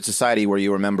which secret society were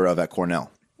you a member of at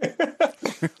Cornell?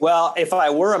 Well, if I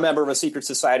were a member of a secret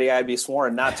society, I'd be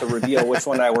sworn not to reveal which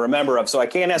one I were a member of, so I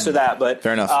can't answer that. But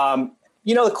fair enough.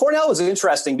 The Cornell was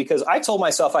interesting because I told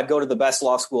myself I'd go to the best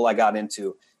law school I got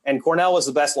into. And Cornell was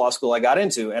the best law school I got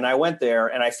into. And I went there,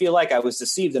 and I feel like I was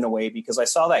deceived in a way because I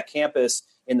saw that campus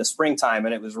in the springtime,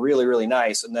 and it was really, really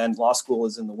nice. And then law school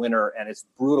is in the winter, and it's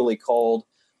brutally cold.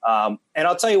 And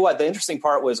I'll tell you what, the interesting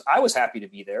part was I was happy to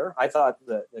be there. I thought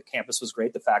the campus was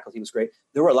great. The faculty was great.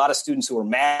 There were a lot of students who were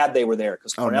mad they were there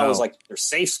because Cornell was like their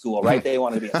safe school, right? They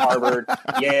wanted to be at Harvard,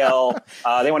 Yale.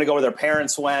 They want to go where their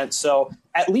parents went. So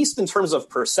at least in terms of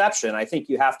perception, I think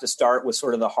you have to start with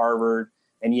sort of the Harvard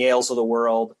and Yales of the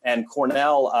world, and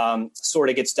Cornell sort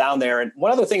of gets down there. And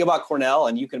one other thing about Cornell,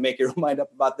 and you can make your mind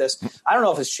up about this, I don't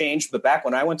know if it's changed, but back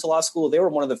when I went to law school, they were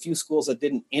one of the few schools that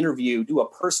didn't do a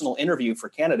personal interview for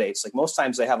candidates. Like most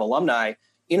times they have alumni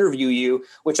interview you,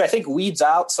 which I think weeds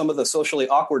out some of the socially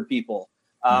awkward people.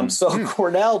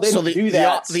 Cornell didn't do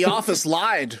that. The Office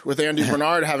lied with Andy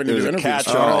Bernard having to do interviews.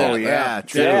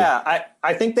 True. Yeah,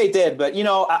 I think they did, but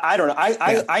I don't know.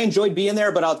 I enjoyed being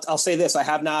there, but I'll say this: I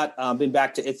have not been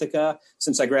back to Ithaca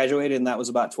since I graduated, and that was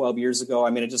about 12 years ago. I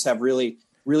mean, I just have really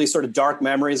sort of dark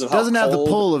memories of how doesn't have cold.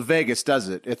 the pull of Vegas, does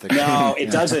it? Ithaca. No,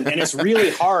 it doesn't, and it's really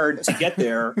hard to get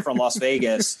there from Las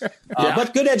Vegas.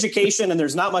 But good education, and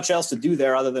there's not much else to do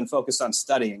there other than focus on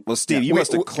studying. Well, Steve, you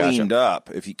must have cleaned up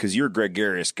because you're a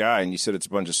gregarious guy, and you said it's a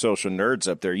bunch of social nerds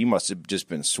up there. You must have just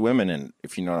been swimming in,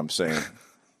 if you know what I'm saying.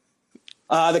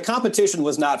 The competition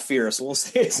was not fierce. We'll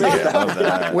say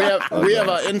that. We have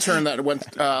an intern that went,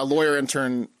 a lawyer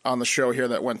intern on the show here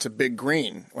that went to Big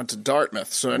Green, went to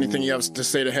Dartmouth. So anything you have to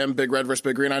say to him, Big Red versus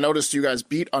Big Green? I noticed you guys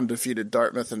beat undefeated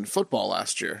Dartmouth in football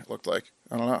last year, it looked like.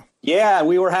 I don't know. Yeah,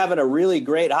 we were having a really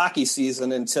great hockey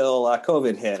season until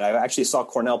COVID hit. I actually saw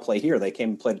Cornell play here. They came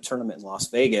and played a tournament in Las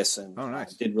Vegas and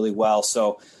did really well.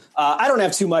 So I don't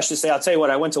have too much to say. I'll tell you what,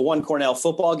 I went to one Cornell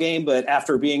football game, but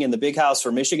after being in the big house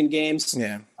for Michigan games,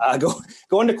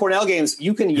 going to Cornell games,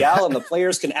 you can yell and the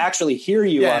players can actually hear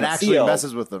you on the actually field.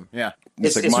 messes with them. Yeah.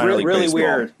 It's really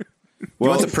weird. You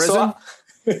went to prison?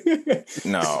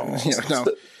 No.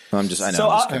 I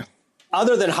know.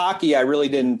 Other than hockey, I really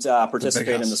didn't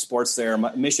participate in the sports there.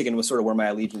 Michigan was sort of where my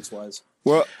allegiance was.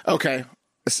 Well, okay.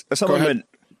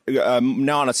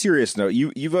 Now, on a serious note,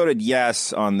 you voted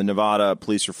yes on the Nevada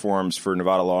police reforms for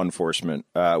Nevada law enforcement,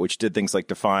 which did things like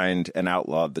defined and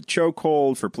outlawed the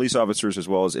chokehold for police officers, as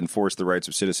well as enforce the rights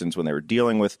of citizens when they were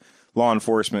dealing with law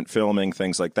enforcement, filming,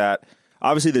 things like that.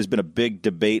 obviously there's been a big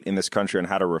debate in this country on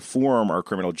how to reform our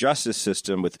criminal justice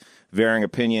system with varying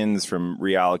opinions, from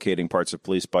reallocating parts of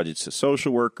police budgets to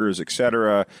social workers, et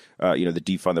cetera, the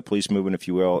defund the police movement, if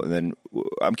you will. And then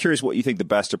I'm curious what you think the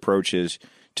best approach is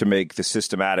to make the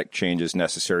systematic changes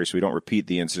necessary so we don't repeat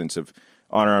the incidents of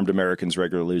unarmed Americans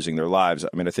regularly losing their lives.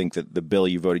 I mean, I think that the bill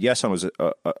you voted yes on was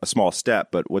a small step,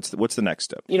 but what's the next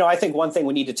step? I think one thing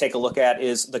we need to take a look at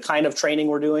is the kind of training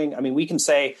we're doing. I mean, we can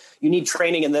say you need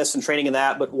training in this and training in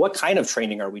that, but what kind of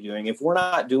training are we doing? If we're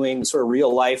not doing sort of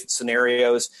real life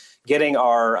scenarios, getting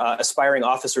our aspiring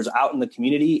officers out in the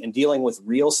community and dealing with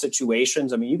real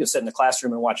situations. I mean, you can sit in the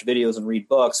classroom and watch videos and read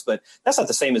books, but that's not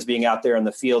the same as being out there in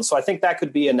the field. So I think that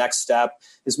could be a next step,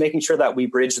 is making sure that we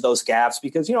bridge those gaps,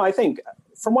 because, I think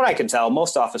from what I can tell,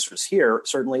 most officers here,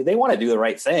 certainly, they want to do the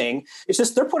right thing. It's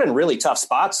just they're put in really tough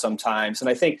spots sometimes.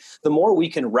 And I think the more we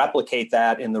can replicate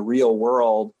that in the real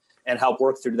world and help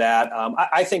work through that,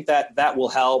 I think that will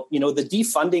help. The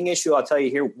defunding issue, I'll tell you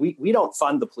here, we don't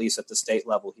fund the police at the state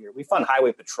level here. We fund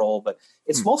highway patrol, but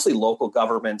it's mostly local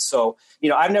government. So,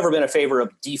 I've never been a favor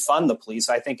of defund the police.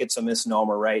 I think it's a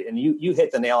misnomer, right? And you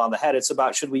hit the nail on the head. It's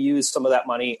about, should we use some of that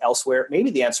money elsewhere?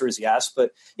 Maybe the answer is yes,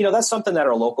 but, that's something that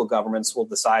our local governments will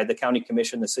decide, the county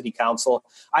commission, the city council.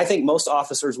 I think most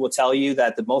officers will tell you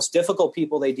that the most difficult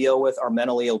people they deal with are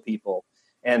mentally ill people.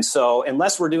 And so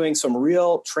unless we're doing some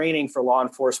real training for law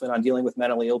enforcement on dealing with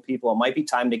mentally ill people, it might be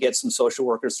time to get some social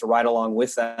workers to ride along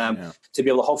with them to be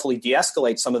able to hopefully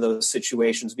de-escalate some of those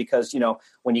situations. Because,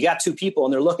 when you got two people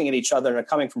and they're looking at each other and are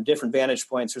coming from different vantage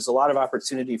points, there's a lot of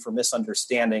opportunity for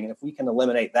misunderstanding. And if we can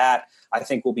eliminate that, I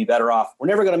think we'll be better off. We're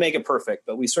never going to make it perfect,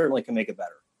 but we certainly can make it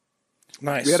better.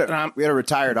 Nice. We had a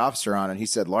retired officer on, and he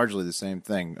said largely the same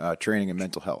thing, training in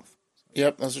mental health.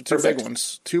 Yep, those are big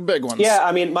ones. Two big ones. Yeah,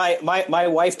 I mean, my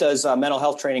wife does mental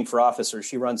health training for officers.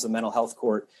 She runs the mental health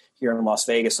court here in Las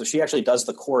Vegas. So she actually does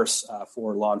the course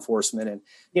for law enforcement. And,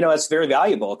 it's very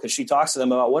valuable because she talks to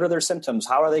them about what are their symptoms?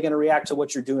 How are they going to react to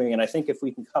what you're doing? And I think if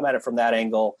we can come at it from that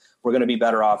angle, we're going to be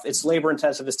better off. It's labor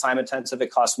intensive, it's time intensive,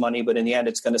 it costs money, but in the end,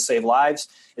 it's going to save lives.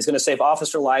 It's going to save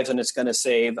officer lives, and it's going to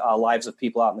save lives of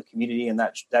people out in the community. And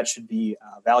that should be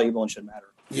valuable and should matter.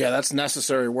 Yeah, that's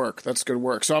necessary work. That's good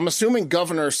work. So I'm assuming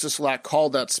Governor Sisolak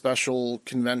called that special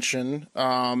convention.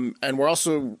 And we're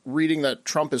also reading that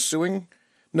Trump is suing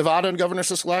Nevada and Governor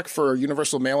Sisolak for a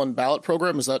universal mail-in ballot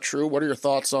program. Is that true? What are your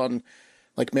thoughts on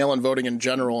mail-in voting in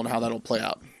general and how that'll play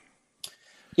out?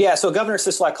 Yeah, so Governor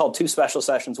Sisolak called two special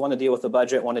sessions, one to deal with the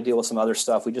budget, one to deal with some other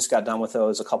stuff. We just got done with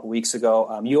those a couple weeks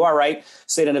ago. You are right.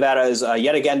 State of Nevada is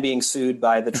yet again being sued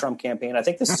by the Trump campaign. I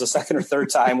think this is the second or third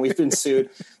time we've been sued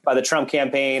by the Trump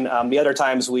campaign. The other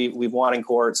times we've won in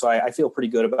court, so I feel pretty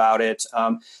good about it.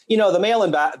 The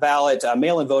mail-in ballot,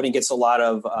 mail-in voting gets a lot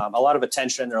of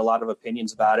attention. There are a lot of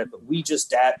opinions about it, but we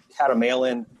just had a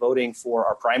mail-in voting for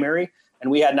our primary, and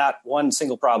we had not one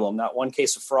single problem, not one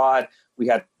case of fraud. We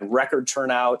had record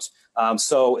turnout.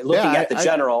 So looking at the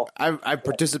general. I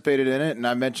participated in it, and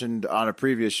I mentioned on a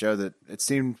previous show that it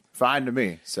seemed fine to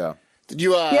me. So did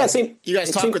you you guys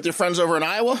talk with your friends over in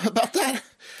Iowa about that?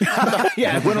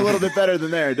 Yeah, it went a little bit better than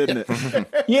there, didn't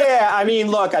it? Yeah, I mean,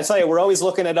 look, I tell you, we're always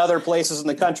looking at other places in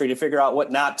the country to figure out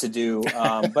what not to do.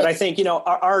 But I think,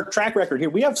 our track record here,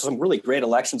 we have some really great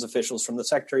elections officials from the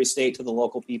Secretary of State to the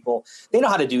local people. They know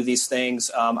how to do these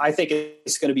things. I think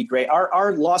it's going to be great.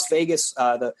 Our Las Vegas,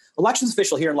 the elections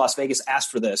official here in Las Vegas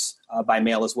asked for this by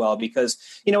mail as well, because,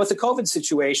 with the COVID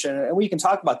situation, and we can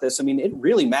talk about this, I mean, it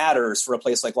really matters for a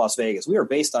place like Las Vegas. We are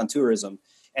based on tourism.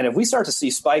 And if we start to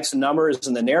see spikes in numbers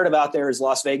and the narrative out there is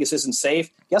Las Vegas isn't safe,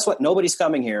 guess what? Nobody's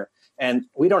coming here. And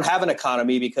we don't have an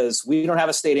economy because we don't have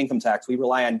a state income tax. We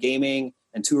rely on gaming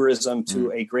and tourism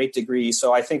to a great degree.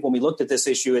 So I think when we looked at this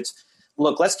issue,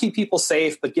 let's keep people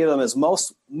safe, but give them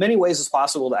many ways as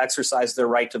possible to exercise their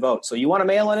right to vote. So you want to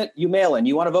mail in it, you mail in.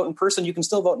 You want to vote in person, you can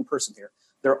still vote in person here.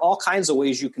 There are all kinds of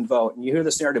ways you can vote. And you hear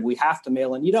this narrative, we have to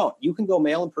mail in. You don't. You can go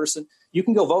mail in person. You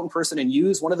can go vote in person and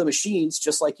use one of the machines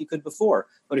just like you could before.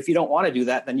 But if you don't want to do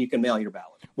that, then you can mail your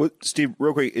ballot. Well, Steve,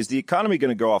 real quick, is the economy going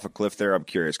to go off a cliff there? I'm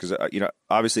curious because,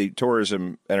 obviously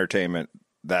tourism, entertainment,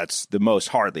 that's the most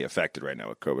hardly affected right now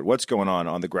with COVID. What's going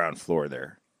on the ground floor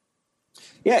there?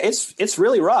 Yeah, it's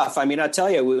really rough. I mean, I tell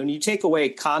you, when you take away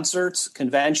concerts,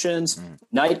 conventions,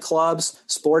 nightclubs,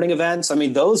 sporting events, I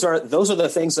mean, those are the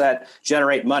things that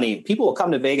generate money. People will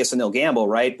come to Vegas and they'll gamble,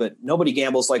 right? But nobody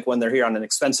gambles like when they're here on an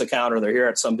expense account or they're here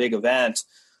at some big event.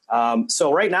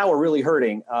 So right now we're really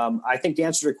hurting. I think to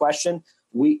answer your question,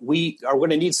 we are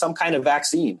going to need some kind of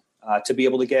vaccine to be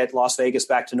able to get Las Vegas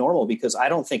back to normal, because I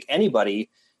don't think anybody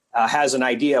has an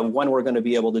idea of when we're going to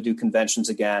be able to do conventions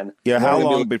again. Yeah, how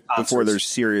long before concerts. there's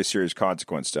serious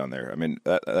consequence down there? I mean,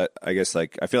 I guess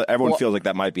like I feel everyone feels like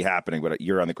that might be happening, but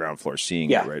you're on the ground floor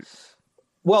seeing it, right?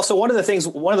 Well, so one of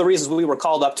the reasons we were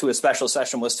called up to a special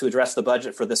session was to address the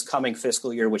budget for this coming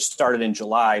fiscal year, which started in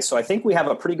July. So I think we have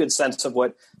a pretty good sense of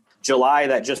what July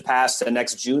that just passed and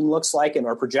next June looks like. And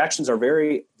our projections are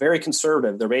very, very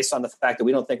conservative. They're based on the fact that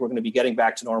we don't think we're going to be getting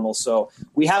back to normal. So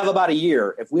we have about a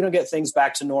year. If we don't get things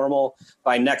back to normal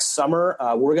by next summer,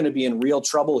 we're going to be in real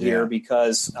trouble here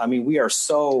because, I mean, we are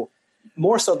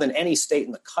more so than any state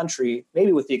in the country,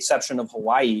 maybe with the exception of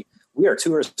Hawaii, we are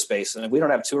tourist space. And if we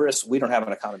don't have tourists, we don't have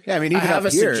an economy. Yeah, I mean, even have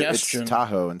up a here, suggestion. it's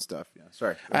Tahoe and stuff. Yeah,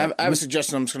 sorry. I have a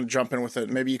suggestion. I'm just going to jump in with it.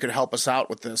 Maybe you could help us out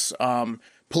with this.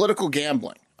 Political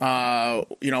gambling.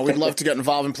 We'd love to get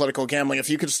involved in political gambling. If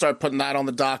you could start putting that on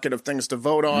the docket of things to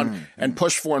vote on and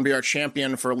push for and be our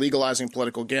champion for legalizing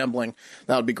political gambling,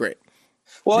 that would be great.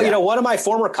 Well, one of my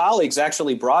former colleagues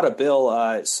actually brought a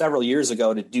bill several years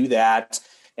ago to do that.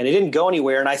 And it didn't go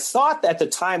anywhere. And I thought at the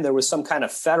time there was some kind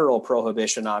of federal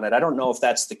prohibition on it. I don't know if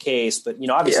that's the case, but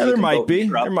obviously there might be.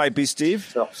 There might be,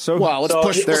 Steve. Let's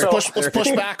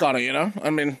push back on it. I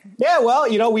mean,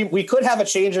 we could have a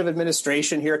change of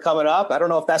administration here coming up. I don't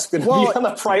know if that's going to be on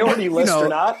the priority list or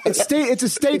not. It's a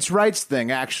states' rights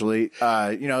thing, actually.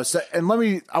 I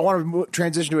want to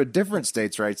transition to a different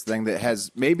states' rights thing that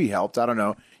has maybe helped. I don't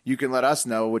know. You can let us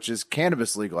know, which is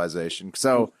cannabis legalization.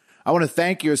 So. I want to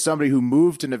thank you as somebody who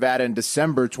moved to Nevada in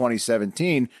December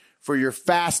 2017 for your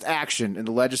fast action in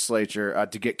the legislature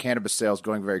to get cannabis sales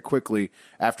going very quickly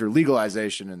after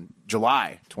legalization in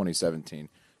July 2017.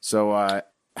 So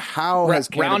how has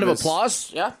cannabis... Round of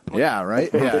applause? Yeah. Yeah, right?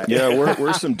 Yeah, yeah.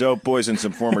 We're some dope boys and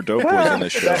some former dope boys on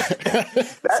this show.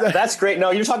 That's great. No,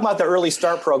 you're talking about the Early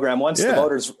Start program. Once the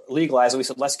voters legalized, we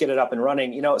said, let's get it up and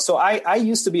running. So I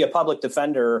used to be a public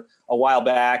defender a while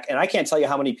back, and I can't tell you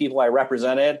how many people I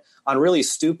represented on really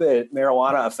stupid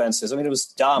marijuana offenses. I mean, it was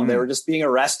dumb. They were just being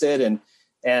arrested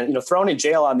and thrown in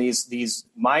jail on these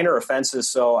minor offenses.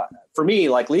 So for me,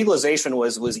 like legalization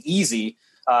was easy.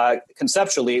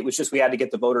 Conceptually, it was just we had to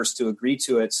get the voters to agree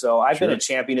to it. So I've been a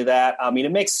champion of that. I mean,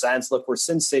 it makes sense. Look, we're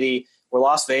Sin City, we're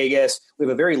Las Vegas. We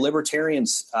have a very libertarian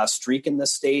streak in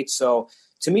this state. So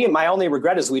to me, my only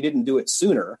regret is we didn't do it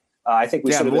sooner. I think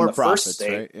we should have been the first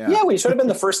state. Right? Yeah, we should have been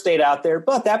the first state out there.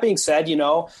 But that being said,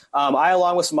 I,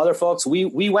 along with some other folks,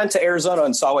 we went to Arizona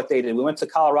and saw what they did. We went to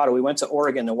Colorado. We went to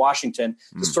Oregon and Washington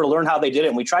to sort of learn how they did it.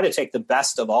 And we tried to take the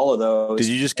best of all of those. Did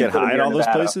you just get high at all those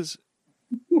places?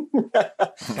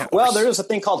 Well, there is a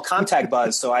thing called contact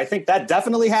buzz, so I think that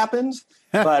definitely happened.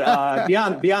 But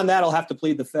beyond that, I'll have to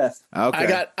plead the fifth.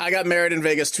 Okay. I got married in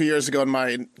Vegas 2 years ago, and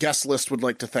my guest list would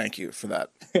like to thank you for that.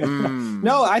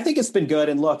 No, I think it's been good.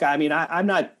 And look, I mean, I'm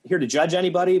not here to judge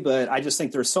anybody, but I just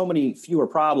think there's so many fewer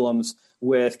problems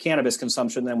with cannabis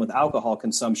consumption than with alcohol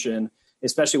consumption,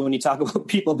 especially when you talk about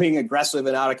people being aggressive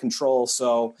and out of control.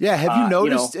 So yeah, have you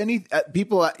noticed any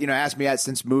people, ask me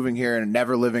since moving here and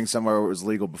never living somewhere where it was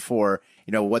legal before,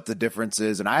 what the difference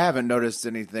is. And I haven't noticed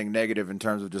anything negative in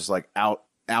terms of just like out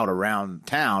around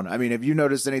town. I mean, have you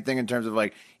noticed anything in terms of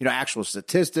like, actual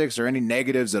statistics or any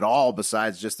negatives at all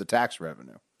besides just the tax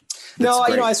revenue? No,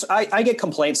 I get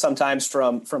complaints sometimes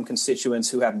from constituents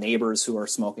who have neighbors who are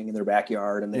smoking in their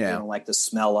backyard and they don't like the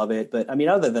smell of it. But I mean,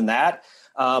 other than that,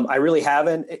 I really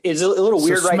haven't. It's a little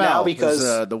weird right now because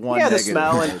the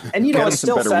smell and it's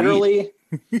still federally.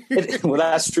 Well,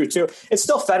 that's true too. It's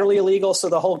still federally illegal, so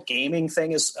the whole gaming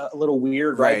thing is a little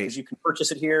weird, right? Because you can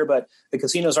purchase it here, but the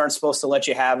casinos aren't supposed to let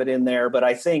you have it in there. But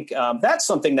I think that's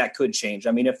something that could change.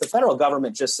 I mean, if the federal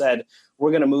government just said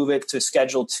we're going to move it to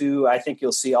Schedule 2, I think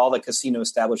you'll see all the casino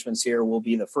establishments here will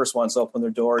be the first ones to open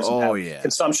their doors and have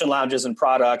consumption lounges and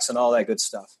products and all that good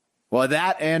stuff. Well,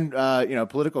 that and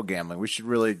political gambling, we should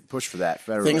really push for that.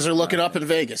 Federally. Things are looking up in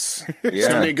Vegas. It's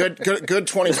going to be a good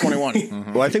 2021.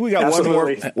 Mm-hmm. Well, I think we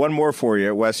got one more for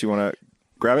you, Wes. You want to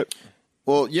grab it?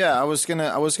 Well, yeah, I was gonna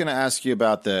ask you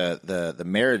about the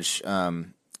marriage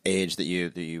age that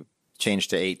you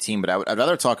changed to 18, but I'd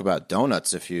rather talk about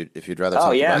donuts if you'd rather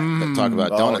talk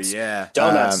about donuts. Oh yeah,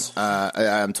 donuts.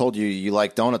 I'm told you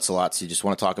like donuts a lot, so you just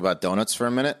want to talk about donuts for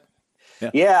a minute.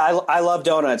 Yeah, I love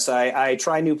donuts. I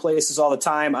try new places all the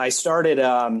time. I started,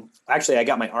 I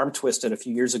got my arm twisted a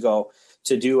few years ago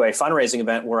to do a fundraising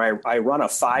event where I run a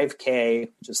 5K,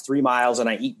 which is 3 miles, and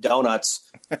I eat donuts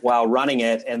while running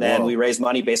it. And then we raise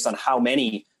money based on how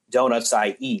many donuts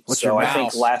I eat. What's your mouse? I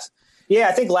think Yeah,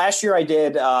 I think last year I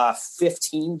did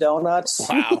 15 donuts.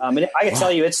 Wow. And I can tell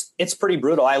you, it's pretty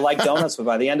brutal. I like donuts, but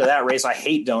by the end of that race, I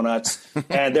hate donuts.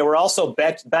 And there were also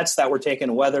bets that were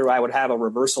taken whether I would have a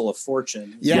reversal of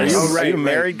fortune. Yeah, Yes. are you a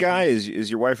married guy? Is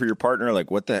your wife or your partner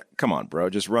like, what the? Come on, bro,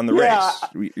 just run the Yeah.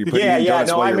 race. You're putting in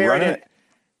donuts while I you're married running it. it.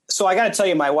 So I got to tell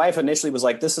you, my wife initially was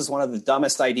like, this is one of the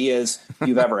dumbest ideas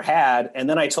you've ever had. And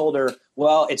then I told her,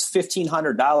 well, it's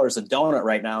 $1,500 a donut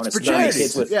right now. And it's going to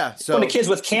kids with, going to kids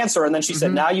with cancer. And then she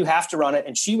said, now you have to run it.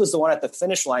 And she was the one at the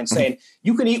finish line saying,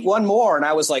 you can eat one more. And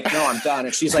I was like, no, I'm done.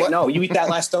 And she's like, no, you eat that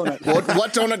last donut.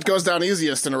 What donut goes down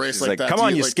easiest in a race like that? Come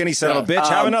on, you skinny son of a bitch.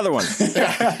 Have another one.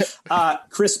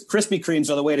 Krispy Kremes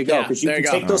are the way to go because you can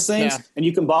take those things and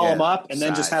you can ball them up and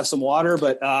then just have some water.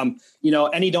 But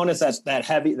any donuts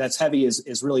that's heavy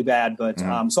is really bad. But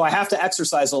so I have to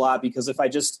exercise a lot because if I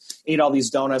just ate all these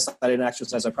donuts, I didn't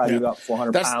exercise. I'd probably be about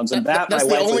 400 pounds, and my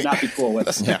wife would not be cool with.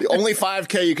 That's the only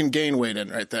 5K you can gain weight in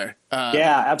right there.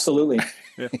 Yeah, absolutely.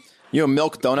 You a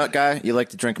milk donut guy? You like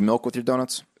to drink milk with your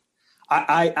donuts?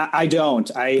 I don't.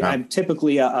 I'm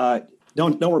typically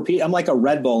don't repeat. I'm like a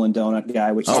Red Bull and donut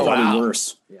guy, which is probably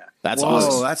worse. Yeah. That's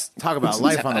awesome. That's talk about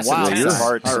life on the wild. Your side.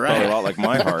 heart's probably a lot like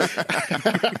my heart.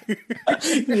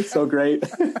 It's so great.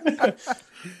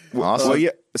 Awesome. Well,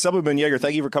 Suppleman Yeager,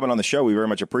 thank you for coming on the show. We very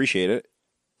much appreciate it.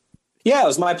 Yeah, it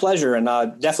was my pleasure, and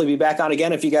definitely be back on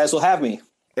again if you guys will have me.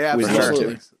 Yeah, We'd for love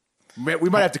sure. to. We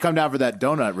might have to come down for that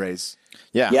donut race.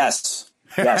 Yeah. Yes.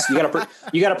 You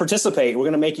gotta participate. We're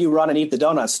gonna make you run and eat the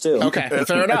donuts too. Okay,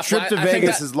 fair A enough. trip to I think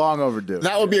Vegas is long overdue.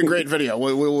 that would be a great video.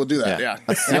 We'll do that. Yeah.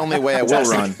 That's the only way I will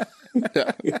run.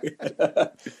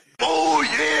 Oh,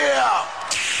 yeah!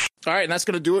 All right, and that's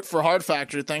going to do it for Hard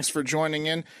Factor. Thanks for joining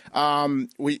in.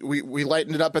 We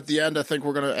lightened it up at the end. I think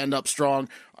we're going to end up strong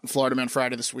on Florida Man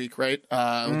Friday this week, right?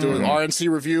 We'll do an RNC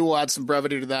review. We'll add some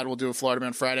brevity to that. We'll do a Florida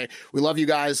Man Friday. We love you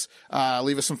guys.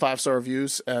 Leave us some 5-star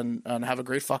reviews and have a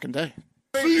great fucking day.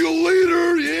 See you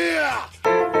later, yeah!